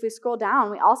 But if we scroll down,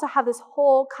 we also have this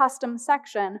whole custom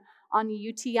section on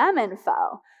UTM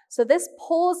info. So this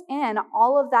pulls in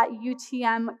all of that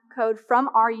UTM code from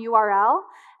our URL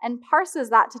and parses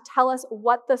that to tell us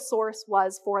what the source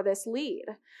was for this lead.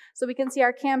 So we can see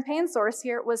our campaign source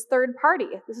here was third party.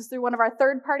 This is through one of our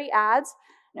third party ads,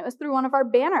 and it was through one of our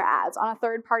banner ads on a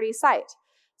third party site.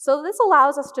 So this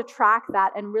allows us to track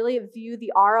that and really view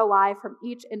the ROI from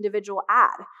each individual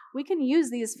ad. We can use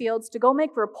these fields to go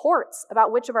make reports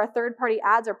about which of our third-party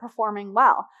ads are performing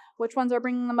well, which ones are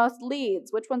bringing the most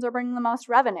leads, which ones are bringing the most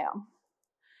revenue.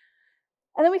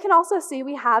 And then we can also see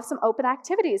we have some open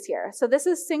activities here. So this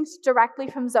is synced directly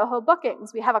from Zoho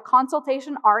Bookings. We have a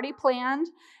consultation already planned,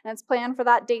 and it's planned for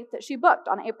that date that she booked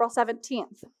on April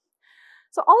 17th.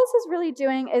 So all this is really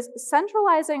doing is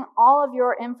centralizing all of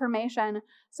your information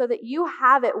so that you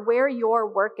have it where you're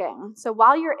working. So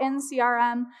while you're in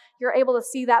CRM, you're able to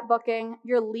see that booking.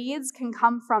 Your leads can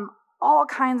come from all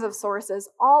kinds of sources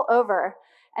all over,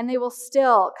 and they will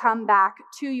still come back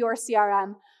to your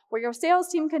CRM where your sales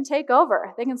team can take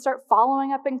over. They can start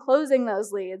following up and closing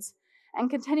those leads and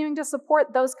continuing to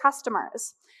support those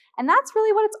customers. And that's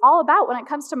really what it's all about when it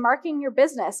comes to marketing your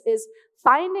business, is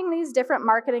finding these different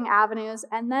marketing avenues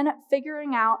and then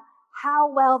figuring out how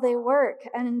well they work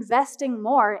and investing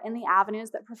more in the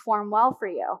avenues that perform well for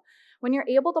you. When you're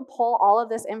able to pull all of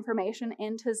this information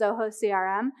into Zoho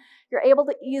CRM, you're able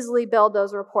to easily build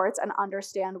those reports and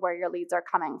understand where your leads are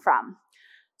coming from.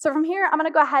 So from here, I'm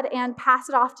going to go ahead and pass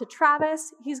it off to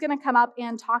Travis. He's going to come up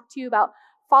and talk to you about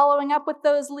following up with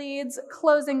those leads,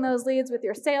 closing those leads with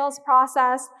your sales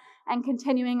process, and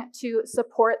continuing to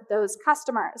support those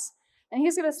customers. And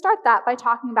he's going to start that by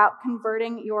talking about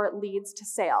converting your leads to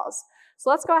sales.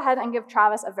 So let's go ahead and give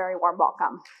Travis a very warm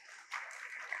welcome.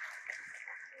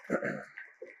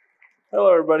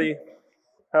 Hello, everybody.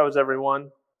 How is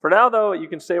everyone? For now, though, you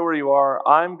can stay where you are.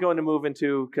 I'm going to move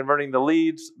into converting the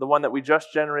leads, the one that we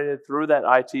just generated through that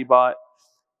IT bot,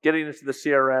 getting into the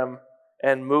CRM,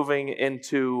 and moving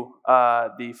into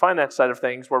the finance side of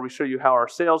things, where we show you how our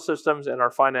sales systems and our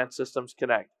finance systems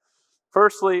connect.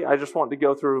 Firstly, I just want to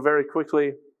go through very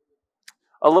quickly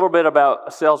a little bit about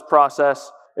a sales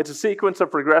process. It's a sequence of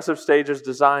progressive stages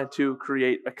designed to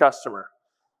create a customer.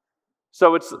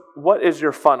 So what is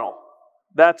your funnel?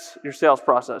 That's your sales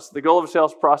process. The goal of a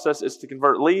sales process is to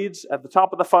convert leads at the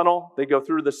top of the funnel. They go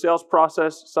through the sales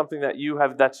process, something that you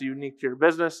have that's unique to your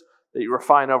business, that you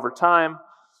refine over time,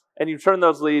 and you turn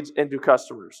those leads into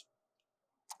customers.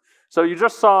 So you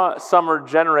just saw Summer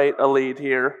generate a lead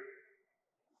here.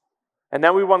 And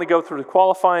now we want to go through the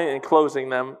qualifying and closing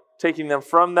them, taking them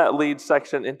from that lead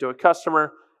section into a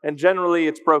customer. And generally,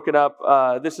 it's broken up.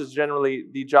 This is generally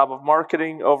the job of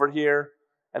marketing over here,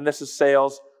 and this is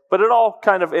sales. But it all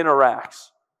kind of interacts,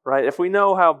 right? If we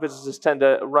know how businesses tend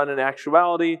to run in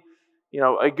actuality,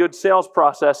 a good sales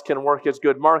process can work as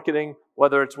good marketing,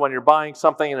 whether it's when you're buying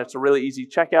something and it's a really easy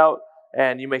checkout,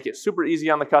 and you make it super easy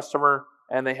on the customer,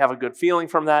 and they have a good feeling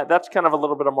from that. That's kind of a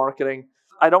little bit of marketing.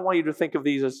 I don't want you to think of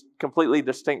these as completely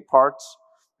distinct parts,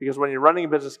 because when you're running a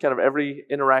business, kind of every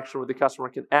interaction with the customer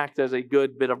can act as a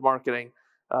good bit of marketing.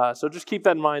 So just keep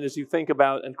that in mind as you think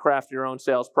about and craft your own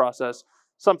sales process,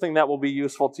 something that will be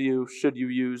useful to you should you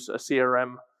use a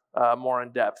CRM more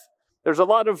in depth. There's a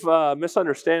lot of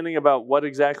misunderstanding about what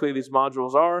exactly these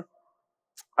modules are.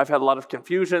 I've had a lot of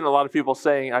confusion, a lot of people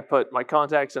saying I put my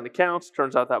contacts in accounts.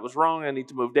 Turns out that was wrong. I need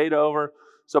to move data over.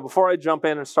 So before I jump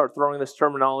in and start throwing this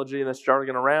terminology and this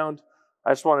jargon around,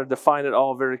 I just want to define it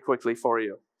all very quickly for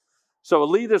you. So a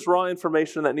lead is raw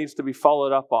information that needs to be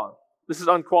followed up on. This is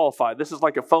unqualified. This is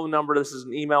like a phone number. This is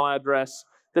an email address.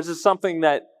 This is something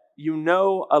that you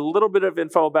know a little bit of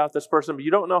info about this person, but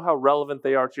you don't know how relevant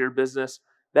they are to your business.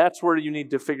 That's where you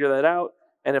need to figure that out.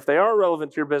 And if they are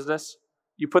relevant to your business,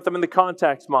 you put them in the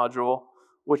contacts module,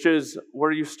 which is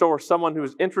where you store someone who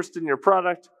is interested in your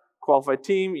product, qualified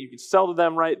team. You can sell to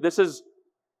them, right? This is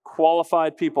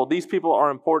qualified people. These people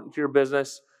are important to your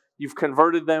business. You've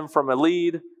converted them from a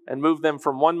lead and moved them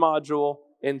from one module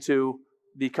into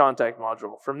the contact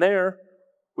module. From there,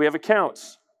 we have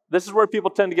accounts. This is where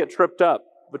people tend to get tripped up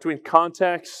between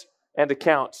contacts and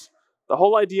accounts. The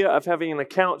whole idea of having an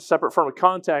account separate from a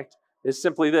contact is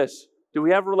simply this. Do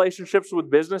we have relationships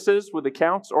with businesses, with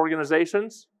accounts,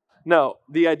 organizations? No.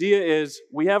 The idea is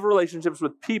we have relationships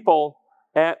with people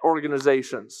at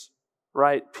organizations,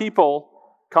 right? People,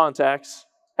 contacts,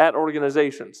 at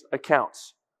organizations,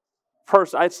 accounts.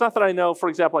 First, it's not that I know, for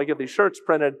example, I get these shirts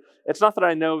printed. It's not that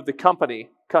I know the company,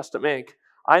 Custom Ink.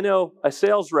 I know a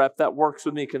sales rep that works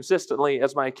with me consistently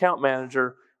as my account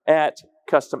manager at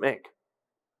Custom Ink.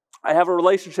 I have a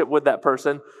relationship with that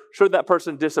person. Should that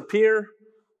person disappear,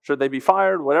 should they be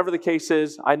fired, whatever the case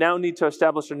is, I now need to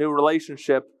establish a new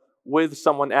relationship with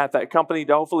someone at that company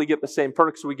to hopefully get the same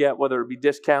perks we get, whether it be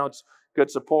discounts, good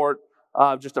support,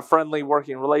 just a friendly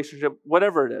working relationship,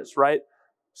 whatever it is, right?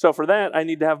 So for that, I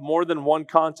need to have more than one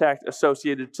contact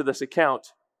associated to this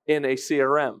account in a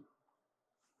CRM.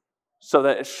 So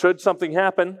that should something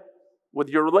happen with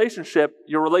your relationship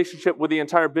with the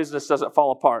entire business doesn't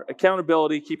fall apart.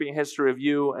 Accountability, keeping a history of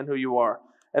you and who you are.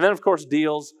 And then, of course,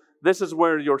 deals. This is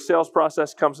where your sales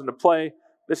process comes into play.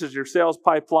 This is your sales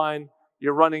pipeline.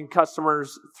 You're running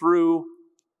customers through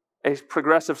a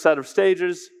progressive set of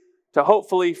stages to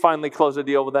hopefully finally close a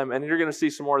deal with them. And you're going to see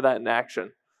some more of that in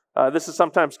action. This is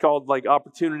sometimes called like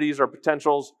opportunities or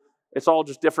potentials. It's all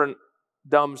just different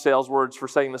dumb sales words for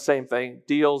saying the same thing.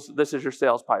 Deals, this is your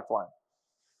sales pipeline.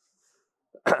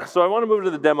 So I want to move to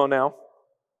the demo now.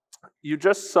 You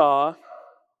just saw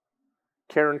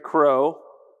Karen Crow,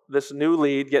 this new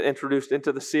lead, get introduced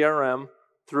into the CRM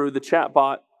through the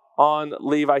chatbot on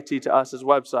Leave IT to Us's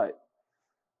website.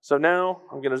 So now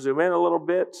I'm going to zoom in a little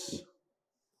bit.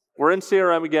 We're in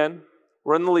CRM again.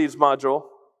 We're in the leads module.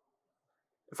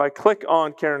 If I click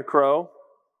on Karen Crow,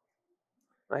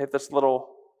 I hit this little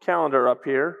calendar up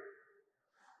here.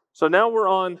 So now we're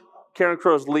on Karen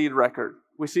Crow's lead record.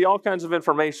 We see all kinds of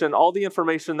information. All the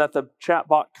information that the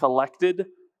chatbot collected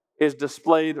is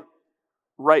displayed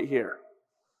right here.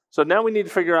 So now we need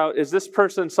to figure out, is this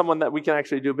person someone that we can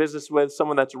actually do business with,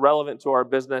 someone that's relevant to our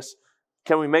business?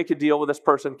 Can we make a deal with this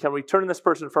person? Can we turn this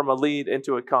person from a lead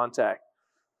into a contact?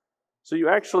 So you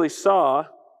actually saw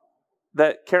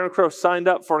that Karen Crow signed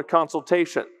up for a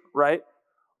consultation, right?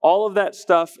 All of that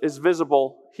stuff is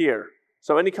visible here.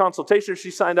 So any consultation she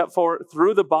signed up for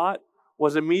through the bot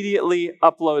was immediately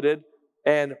uploaded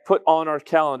and put on our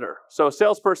calendar. So a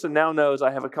salesperson now knows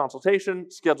I have a consultation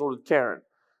scheduled with Karen.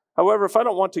 However, if I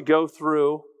don't want to go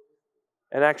through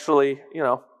and actually,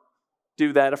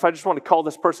 do that, if I just want to call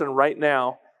this person right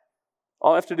now,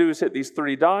 all I have to do is hit these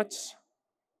three dots,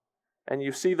 and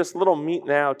you see this little Meet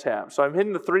Now tab. So I'm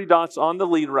hitting the three dots on the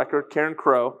lead record, Karen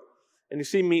Crow, and you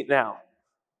see Meet Now.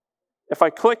 If I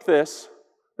click this,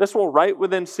 this will right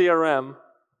within CRM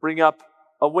bring up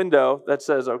a window that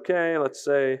says, okay, let's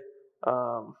say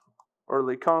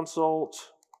early consult.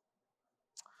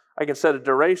 I can set a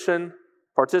duration.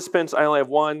 Participants, I only have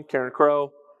one, Karen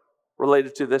Crow,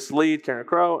 related to this lead, Karen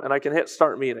Crow, and I can hit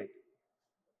Start Meeting.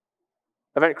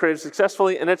 Event created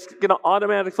successfully, and it's going to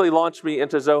automatically launch me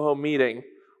into Zoho Meeting,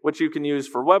 which you can use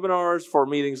for webinars, for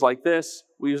meetings like this.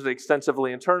 We use it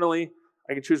extensively internally.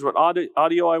 I can choose what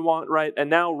audio I want, right? And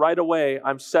now, right away,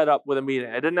 I'm set up with a meeting.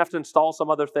 I didn't have to install some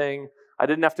other thing. I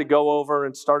didn't have to go over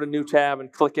and start a new tab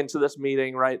and click into this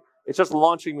meeting, right? It's just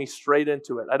launching me straight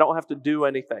into it. I don't have to do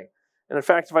anything. And in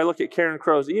fact, if I look at Karen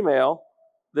Crow's email,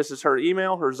 this is her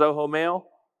email, her Zoho mail.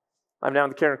 I'm now in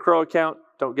the Karen Crow account.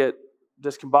 Don't get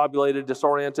discombobulated,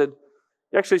 disoriented.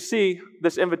 You actually see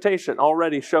this invitation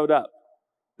already showed up.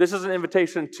 This is an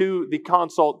invitation to the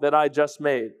consult that I just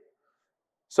made.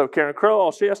 So Karen Crow,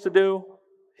 all she has to do,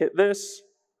 hit this,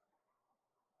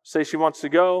 say she wants to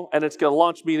go, and it's going to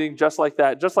launch meeting just like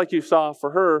that, just like you saw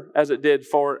for her as it did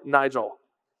for Nigel.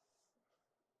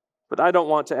 But I don't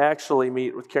want to actually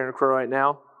meet with Karen Crow right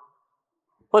now.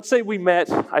 Let's say we met,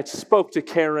 I spoke to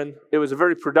Karen, it was a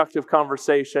very productive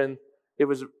conversation, it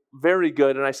was very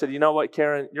good, and I said, you know what,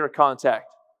 Karen, you're a contact,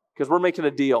 because we're making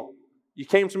a deal. You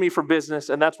came to me for business,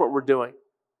 and that's what we're doing,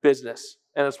 business,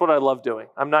 and it's what I love doing.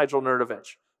 I'm Nigel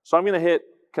Nerdovich. So I'm going to hit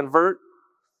convert,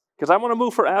 because I want to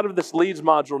move her out of this leads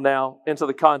module now into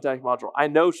the contact module. I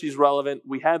know she's relevant,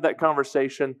 we had that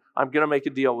conversation, I'm going to make a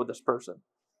deal with this person.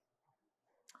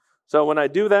 So when I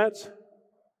do that,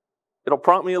 it'll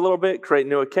prompt me a little bit, create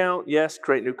new account, yes,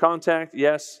 create new contact,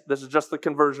 yes, this is just the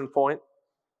conversion point.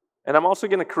 And I'm also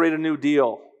going to create a new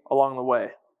deal along the way.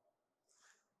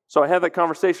 So I had that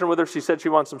conversation with her, she said she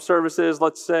wants some services,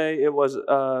 let's say it was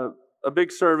a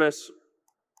big service,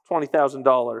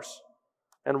 $20,000,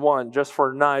 and one just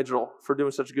for Nigel for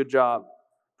doing such a good job.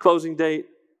 Closing date,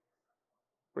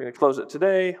 we're going to close it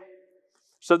today.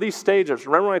 So these stages,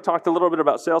 remember when I talked a little bit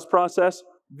about sales process?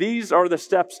 These are the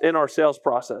steps in our sales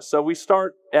process. So we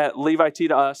start at leave IT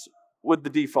to us with the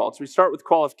defaults. We start with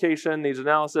qualification, needs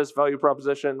analysis, value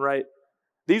proposition, right?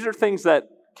 These are things that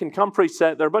can come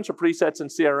preset. There are a bunch of presets in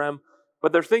CRM,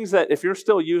 but they're things that if you're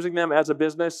still using them as a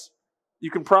business, you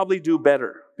can probably do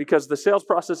better because the sales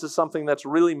process is something that's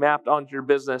really mapped onto your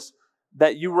business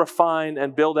that you refine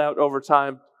and build out over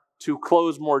time to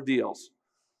close more deals.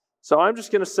 So I'm just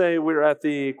going to say we're at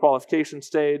the qualification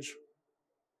stage.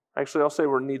 Actually, I'll say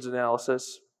we're needs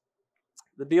analysis.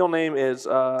 The deal name is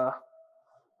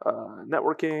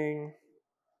networking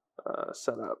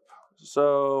setup.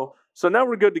 So now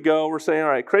we're good to go. We're saying, all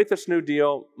right, create this new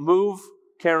deal, move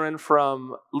Karen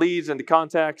from leads into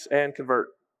contacts, and convert.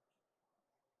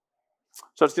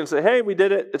 So it's going to say, hey, we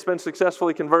did it. It's been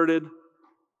successfully converted.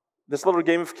 This little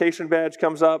gamification badge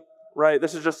comes up, right?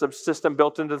 This is just a system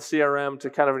built into the CRM to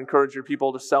kind of encourage your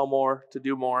people to sell more, to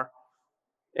do more.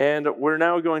 And we're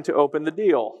now going to open the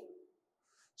deal.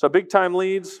 So big time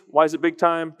leads. Why is it big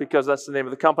time? Because that's the name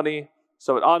of the company.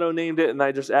 So it auto-named it, and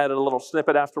I just added a little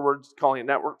snippet afterwards calling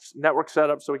it network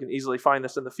setup so we can easily find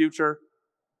this in the future.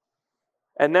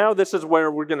 And now this is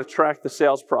where we're going to track the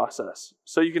sales process.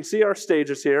 So you can see our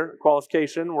stages here.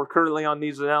 Qualification, we're currently on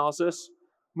needs analysis.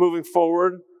 Moving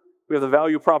forward, we have the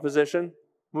value proposition.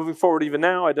 Moving forward even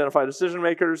now, identify decision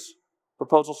makers,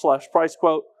 proposal/price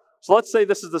quote. So let's say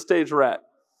this is the stage we're at.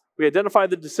 We identified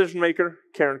the decision maker,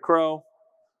 Karen Crow.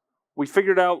 We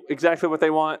figured out exactly what they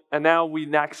want, and now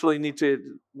we actually need to,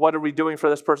 what are we doing for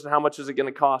this person? How much is it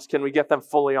going to cost? Can we get them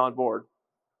fully on board?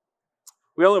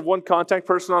 We only have one contact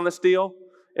person on this deal.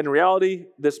 In reality,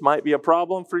 this might be a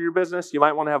problem for your business. You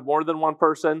might want to have more than one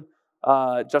person,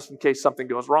 just in case something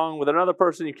goes wrong with another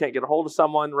person. You can't get a hold of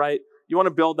someone, right? You want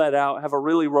to build that out, have a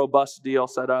really robust deal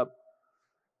set up.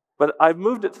 But I've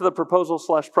moved it to the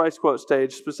proposal/price quote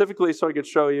stage specifically so I could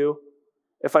show you.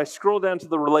 If I scroll down to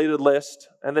the related list,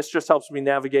 and this just helps me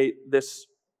navigate this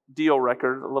deal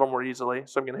record a little more easily.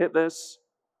 So I'm going to hit this.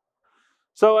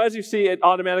 So as you see, it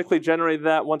automatically generated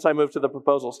that once I moved to the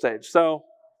proposal stage. So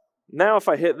now if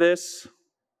I hit this,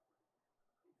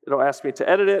 it'll ask me to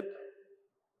edit it.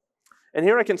 And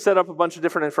here I can set up a bunch of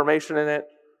different information in it,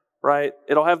 right?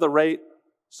 It'll have the rate.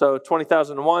 So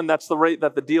 20,001, that's the rate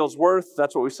that the deal's worth.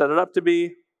 That's what we set it up to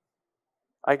be.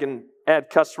 I can add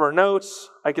customer notes.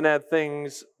 I can add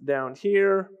things down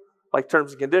here, like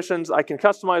terms and conditions. I can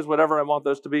customize whatever I want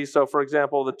those to be. So for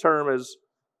example, the term is,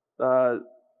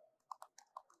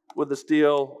 with this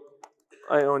deal,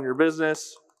 I own your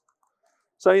business.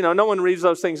 So, no one reads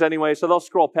those things anyway, so they'll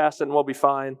scroll past it and we'll be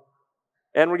fine.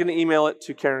 And we're going to email it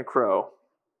to Karen Crow.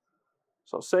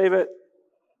 So save it,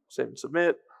 save and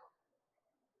submit.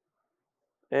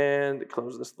 And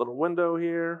close this little window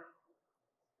here.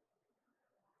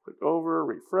 Click over,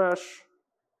 refresh.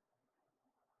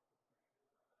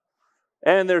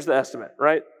 And there's the estimate,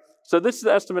 right? So this is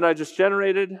the estimate I just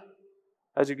generated.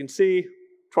 As you can see,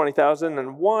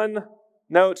 20,001.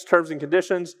 Notes, terms and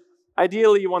conditions.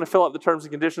 Ideally, you want to fill out the terms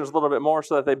and conditions a little bit more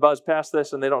so that they buzz past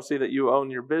this and they don't see that you own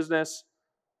your business.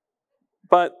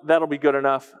 But that'll be good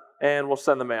enough, and we'll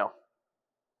send the mail.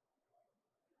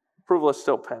 Approval is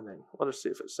still pending. Let us see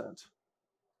if it's sent.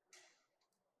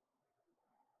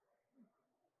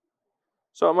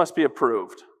 So it must be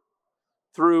approved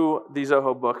through the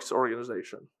Zoho Books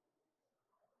organization.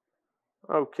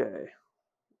 Okay,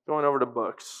 going over to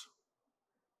books.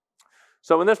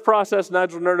 So in this process,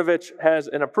 Nigel Nerdovich has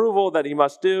an approval that he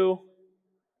must do.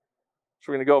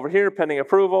 So we're going to go over here, pending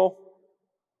approval,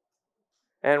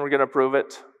 and we're going to approve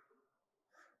it.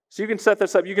 So you can set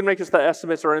this up. You can make this that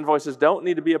estimates or invoices don't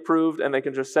need to be approved, and they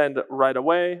can just send right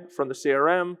away from the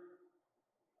CRM.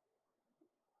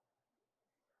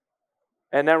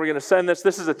 And now we're going to send this.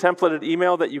 This is a templated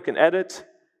email that you can edit,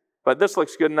 but this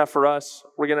looks good enough for us.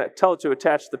 We're going to tell it to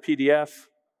attach the PDF,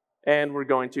 and we're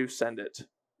going to send it.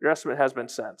 Your estimate has been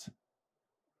sent.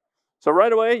 So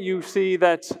right away, you see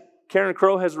that Karen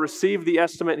Crow has received the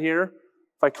estimate here.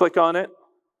 If I click on it.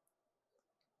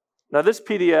 Now this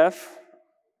PDF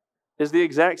is the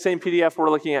exact same PDF we're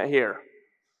looking at here.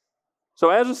 So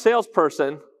as a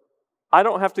salesperson, I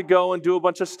don't have to go and do a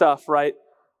bunch of stuff, right?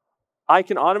 I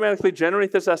can automatically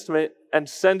generate this estimate and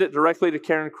send it directly to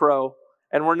Karen Crow,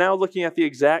 and we're now looking at the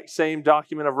exact same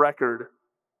document of record,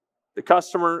 the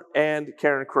customer and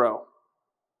Karen Crow.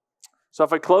 So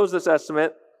if I close this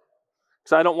estimate,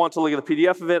 because I don't want to look at the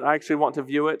PDF of it, I actually want to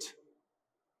view it.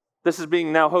 This is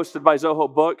being now hosted by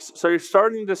Zoho Books. So you're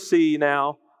starting to see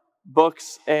now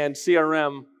Books and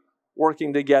CRM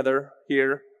working together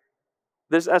here.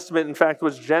 This estimate, in fact,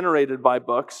 was generated by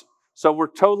Books. So we're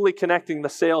totally connecting the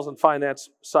sales and finance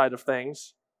side of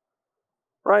things.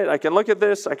 Right? I can look at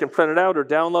this, I can print it out or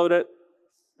download it.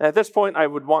 And at this point, I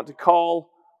would want to call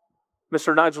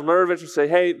Mr. Nigel Nervich and say,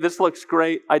 hey, this looks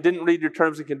great. I didn't read your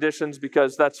terms and conditions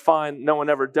because that's fine. No one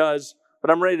ever does.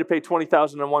 But I'm ready to pay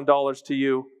 $20,001 to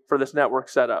you for this network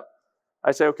setup.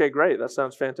 I say, okay, great. That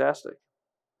sounds fantastic.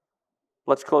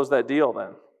 Let's close that deal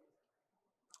then.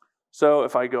 So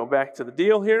if I go back to the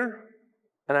deal here,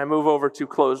 and I move over to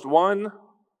closed one,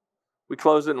 we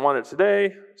close it and want it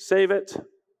today, save it.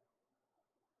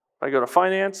 I go to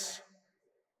finance.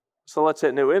 So let's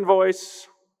hit new invoice.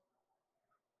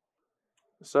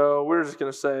 So we're just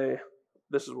going to say,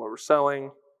 this is what we're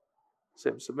selling.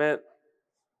 Save and submit.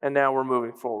 And now we're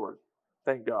moving forward.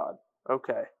 Thank God.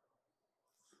 Okay.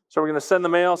 So we're going to send the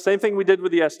mail. Same thing we did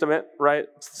with the estimate, right?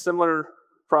 It's a similar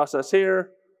process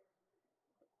here.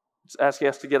 It's asking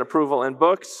us to get approval in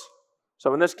Books.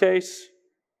 So in this case,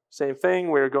 same thing.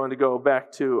 We're going to go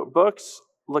back to Books,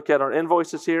 look at our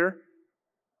invoices here,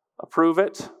 approve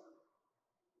it.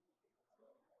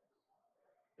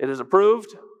 It is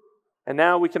approved. And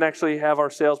now we can actually have our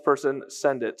salesperson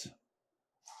send it.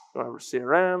 Go over to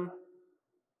CRM,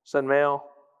 send mail.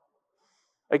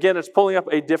 Again, it's pulling up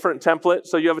a different template.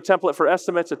 So you have a template for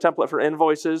estimates, a template for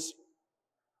invoices.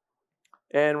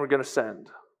 And we're going to send.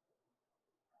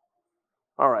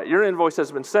 All right, your invoice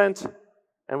has been sent,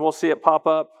 and we'll see it pop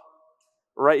up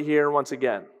right here once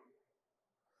again.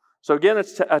 So again,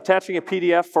 it's attaching a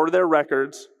PDF for their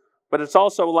records, but it's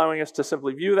also allowing us to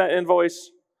simply view that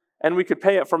invoice, and we could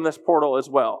pay it from this portal as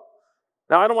well.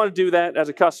 Now, I don't want to do that as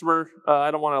a customer. I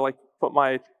don't want to put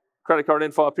my credit card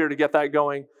info up here to get that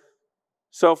going.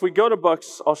 So if we go to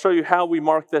Books, I'll show you how we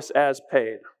mark this as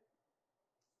paid.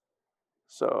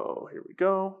 So here we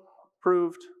go,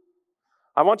 approved.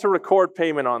 I want to record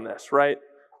payment on this, right?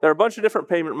 There are a bunch of different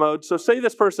payment modes. So say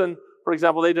this person, for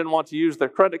example, they didn't want to use their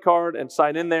credit card and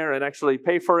sign in there and actually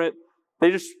pay for it. They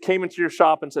just came into your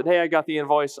shop and said, hey, I got the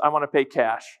invoice. I want to pay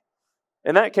cash.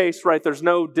 In that case, right, there's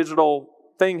no digital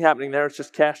thing happening there. It's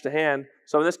just cash to hand.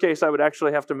 So in this case, I would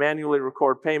actually have to manually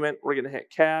record payment. We're going to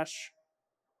hit cash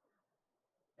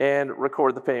and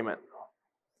record the payment.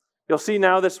 You'll see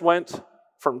now this went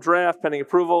from draft, pending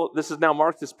approval. This is now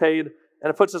marked as paid,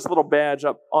 and it puts this little badge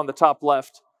up on the top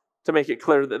left to make it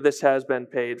clear that this has been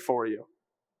paid for you.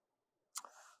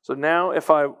 So now if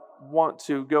I want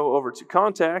to go over to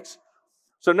contacts,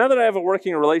 so now that I have a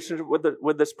working relationship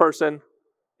with this person,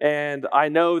 and I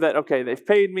know that, okay, they've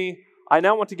paid me, I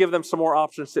now want to give them some more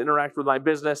options to interact with my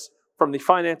business from the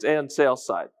finance and sales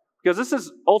side. Because this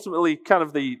is ultimately kind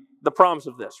of the promise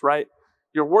of this, right?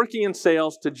 You're working in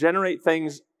sales to generate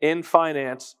things in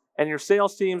finance, and your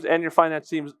sales teams and your finance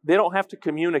teams, they don't have to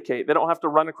communicate. They don't have to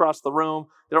run across the room.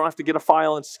 They don't have to get a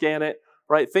file and scan it,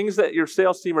 right? Things that your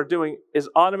sales team are doing is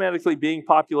automatically being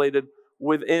populated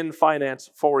within finance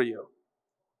for you.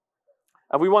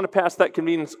 And we want to pass that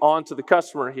convenience on to the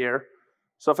customer here.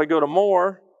 So if I go to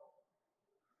More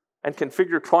and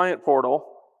Configure Client Portal,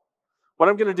 what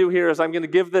I'm going to do here is I'm going to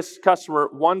give this customer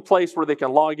one place where they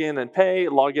can log in and pay,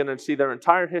 log in and see their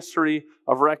entire history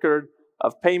of record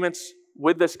of payments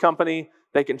with this company.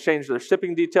 They can change their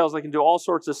shipping details. They can do all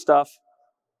sorts of stuff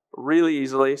really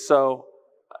easily. So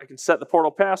I can set the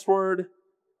portal password.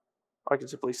 I can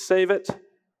simply save it.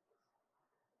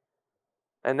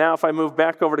 And now if I move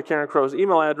back over to Karen Crow's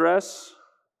email address,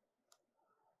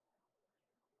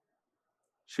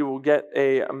 she will get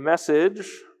a message.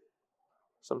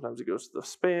 Sometimes it goes to the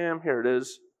spam. Here it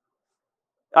is.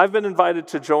 I've been invited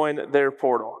to join their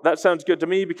portal. That sounds good to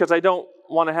me because I don't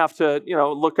want to have to,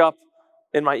 look up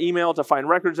in my email to find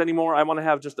records anymore. I want to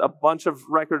have just a bunch of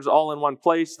records all in one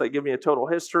place that give me a total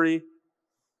history.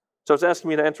 So it's asking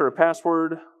me to enter a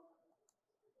password.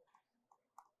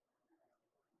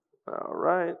 All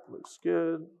right, looks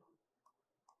good.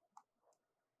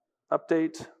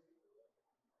 Update.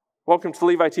 Welcome to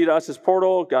Leave IT to Us's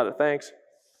portal. Got it, thanks.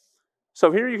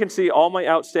 So here you can see all my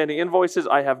outstanding invoices.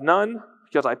 I have none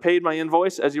because I paid my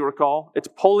invoice, as you recall. It's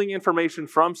pulling information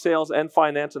from sales and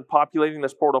finance and populating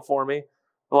this portal for me.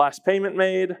 The last payment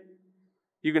made.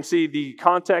 You can see the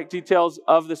contact details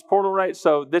of this portal, right?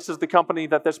 So this is the company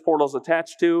that this portal is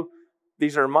attached to.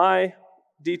 These are my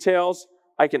details.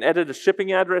 I can edit a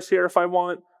shipping address here if I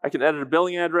want. I can edit a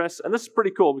billing address. And this is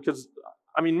pretty cool because,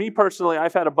 I mean, me personally,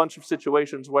 I've had a bunch of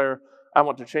situations where I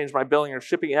want to change my billing or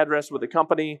shipping address with a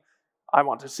company. I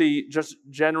want to see just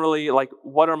generally, like,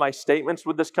 what are my statements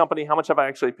with this company? How much have I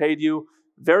actually paid you?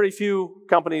 Very few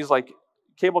companies, like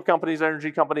cable companies,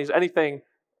 energy companies, anything,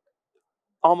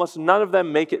 almost none of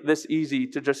them make it this easy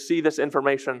to just see this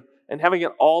information. And having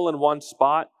it all in one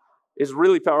spot is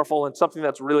really powerful and something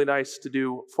that's really nice to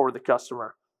do for the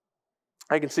customer.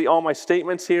 I can see all my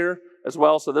statements here as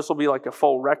well, so this will be like a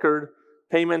full record.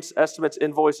 Payments, estimates,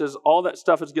 invoices, all that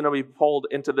stuff is going to be pulled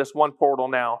into this one portal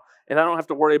now. And I don't have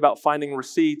to worry about finding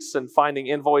receipts and finding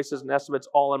invoices and estimates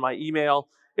all in my email.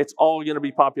 It's all going to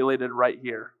be populated right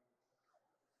here.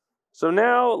 So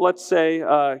now let's say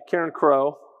Karen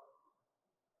Crow,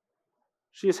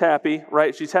 she's happy,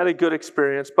 right? She's had a good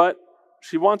experience, but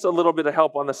she wants a little bit of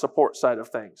help on the support side of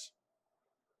things.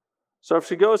 So if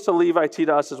she goes to Leave IT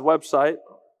to Us's website,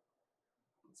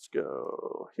 let's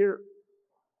go here.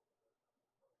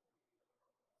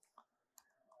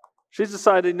 She's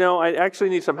decided, no, I actually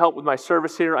need some help with my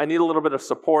service here. I need a little bit of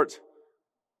support.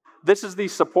 This is the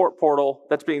support portal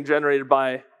that's being generated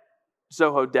by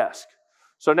Zoho Desk.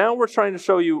 So now we're trying to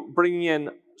show you bringing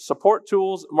in support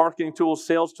tools, marketing tools,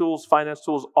 sales tools, finance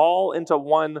tools, all into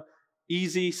one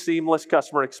easy, seamless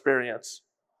customer experience.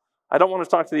 I don't want to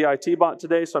talk to the IT bot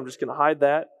today, so I'm just going to hide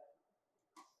that.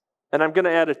 And I'm going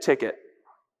to add a ticket.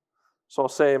 So I'll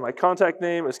say my contact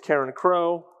name is Karen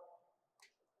Crow.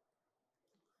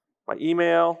 My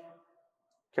email,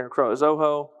 Karen Crow at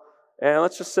Zoho. And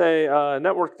let's just say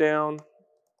network down.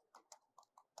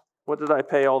 What did I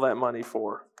pay all that money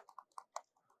for?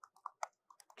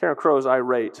 Karen Crow's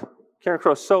irate. Karen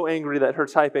Crow's so angry that her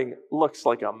typing looks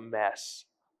like a mess.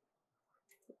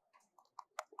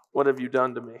 What have you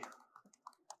done to me?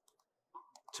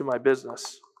 To my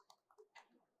business.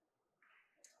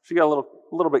 She got a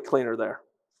little bit cleaner there.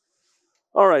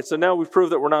 All right, so now we've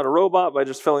proved that we're not a robot by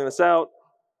just filling this out.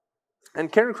 And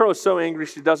Karen Crow is so angry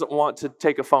she doesn't want to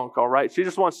take a phone call, right? She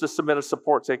just wants to submit a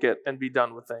support ticket and be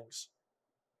done with things.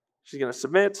 She's going to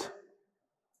submit.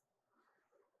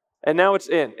 And now it's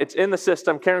in. It's in the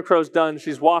system. Karen Crow's done.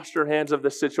 She's washed her hands of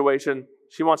this situation.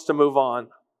 She wants to move on.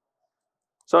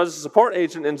 So as a support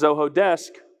agent in Zoho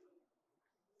Desk,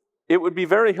 it would be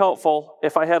very helpful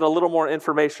if I had a little more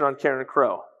information on Karen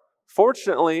Crow.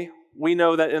 Fortunately, we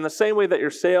know that in the same way that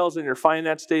your sales and your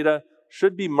finance data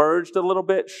should be merged a little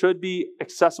bit, should be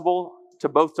accessible to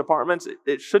both departments.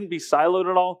 It shouldn't be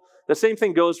siloed at all. The same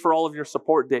thing goes for all of your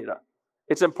support data.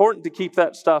 It's important to keep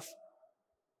that stuff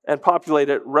and populate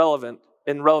it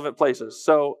in relevant places.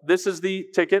 So this is the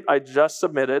ticket I just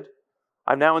submitted.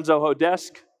 I'm now in Zoho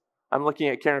Desk. I'm looking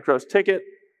at Karen Crow's ticket,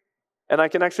 and I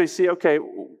can actually see, okay,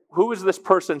 who is this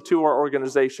person to our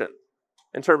organization?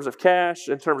 In terms of cash,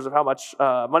 in terms of how much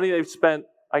money they've spent.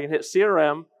 I can hit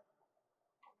CRM,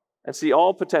 and see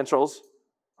all potentials.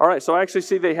 All right, so I actually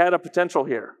see they had a potential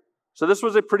here. So this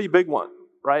was a pretty big one,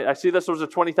 right? I see this was a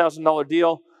 $20,000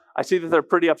 deal. I see that they're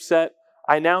pretty upset.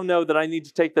 I now know that I need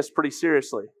to take this pretty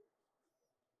seriously.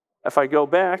 If I go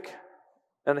back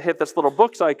and hit this little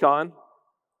books icon,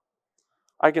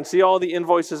 I can see all the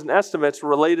invoices and estimates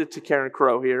related to Karen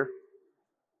Crow here.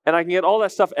 And I can get all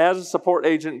that stuff as a support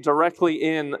agent directly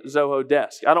in Zoho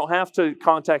Desk. I don't have to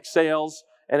contact sales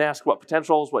and ask what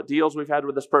potentials, what deals we've had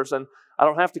with this person. I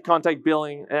don't have to contact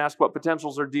billing and ask what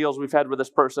potentials or deals we've had with this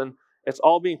person. It's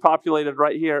all being populated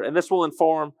right here, and this will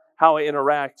inform how I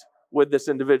interact with this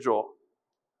individual.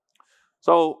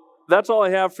 So that's all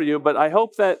I have for you, but I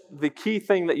hope that the key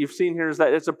thing that you've seen here is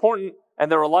that it's important, and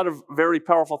there are a lot of very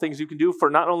powerful things you can do for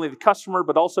not only the customer,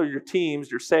 but also your teams,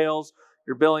 your sales,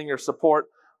 your billing, your support,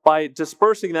 by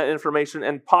dispersing that information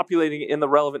and populating it in the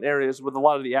relevant areas with a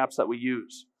lot of the apps that we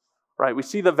use. Right? We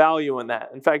see the value in that.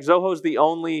 In fact, Zoho is the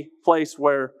only place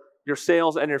where your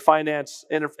sales and your finance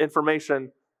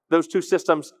information, those two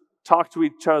systems talk to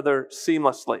each other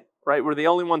seamlessly. Right? We're the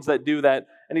only ones that do that.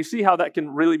 And you see how that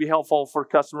can really be helpful for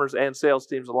customers and sales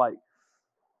teams alike.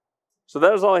 So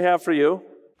that is all I have for you.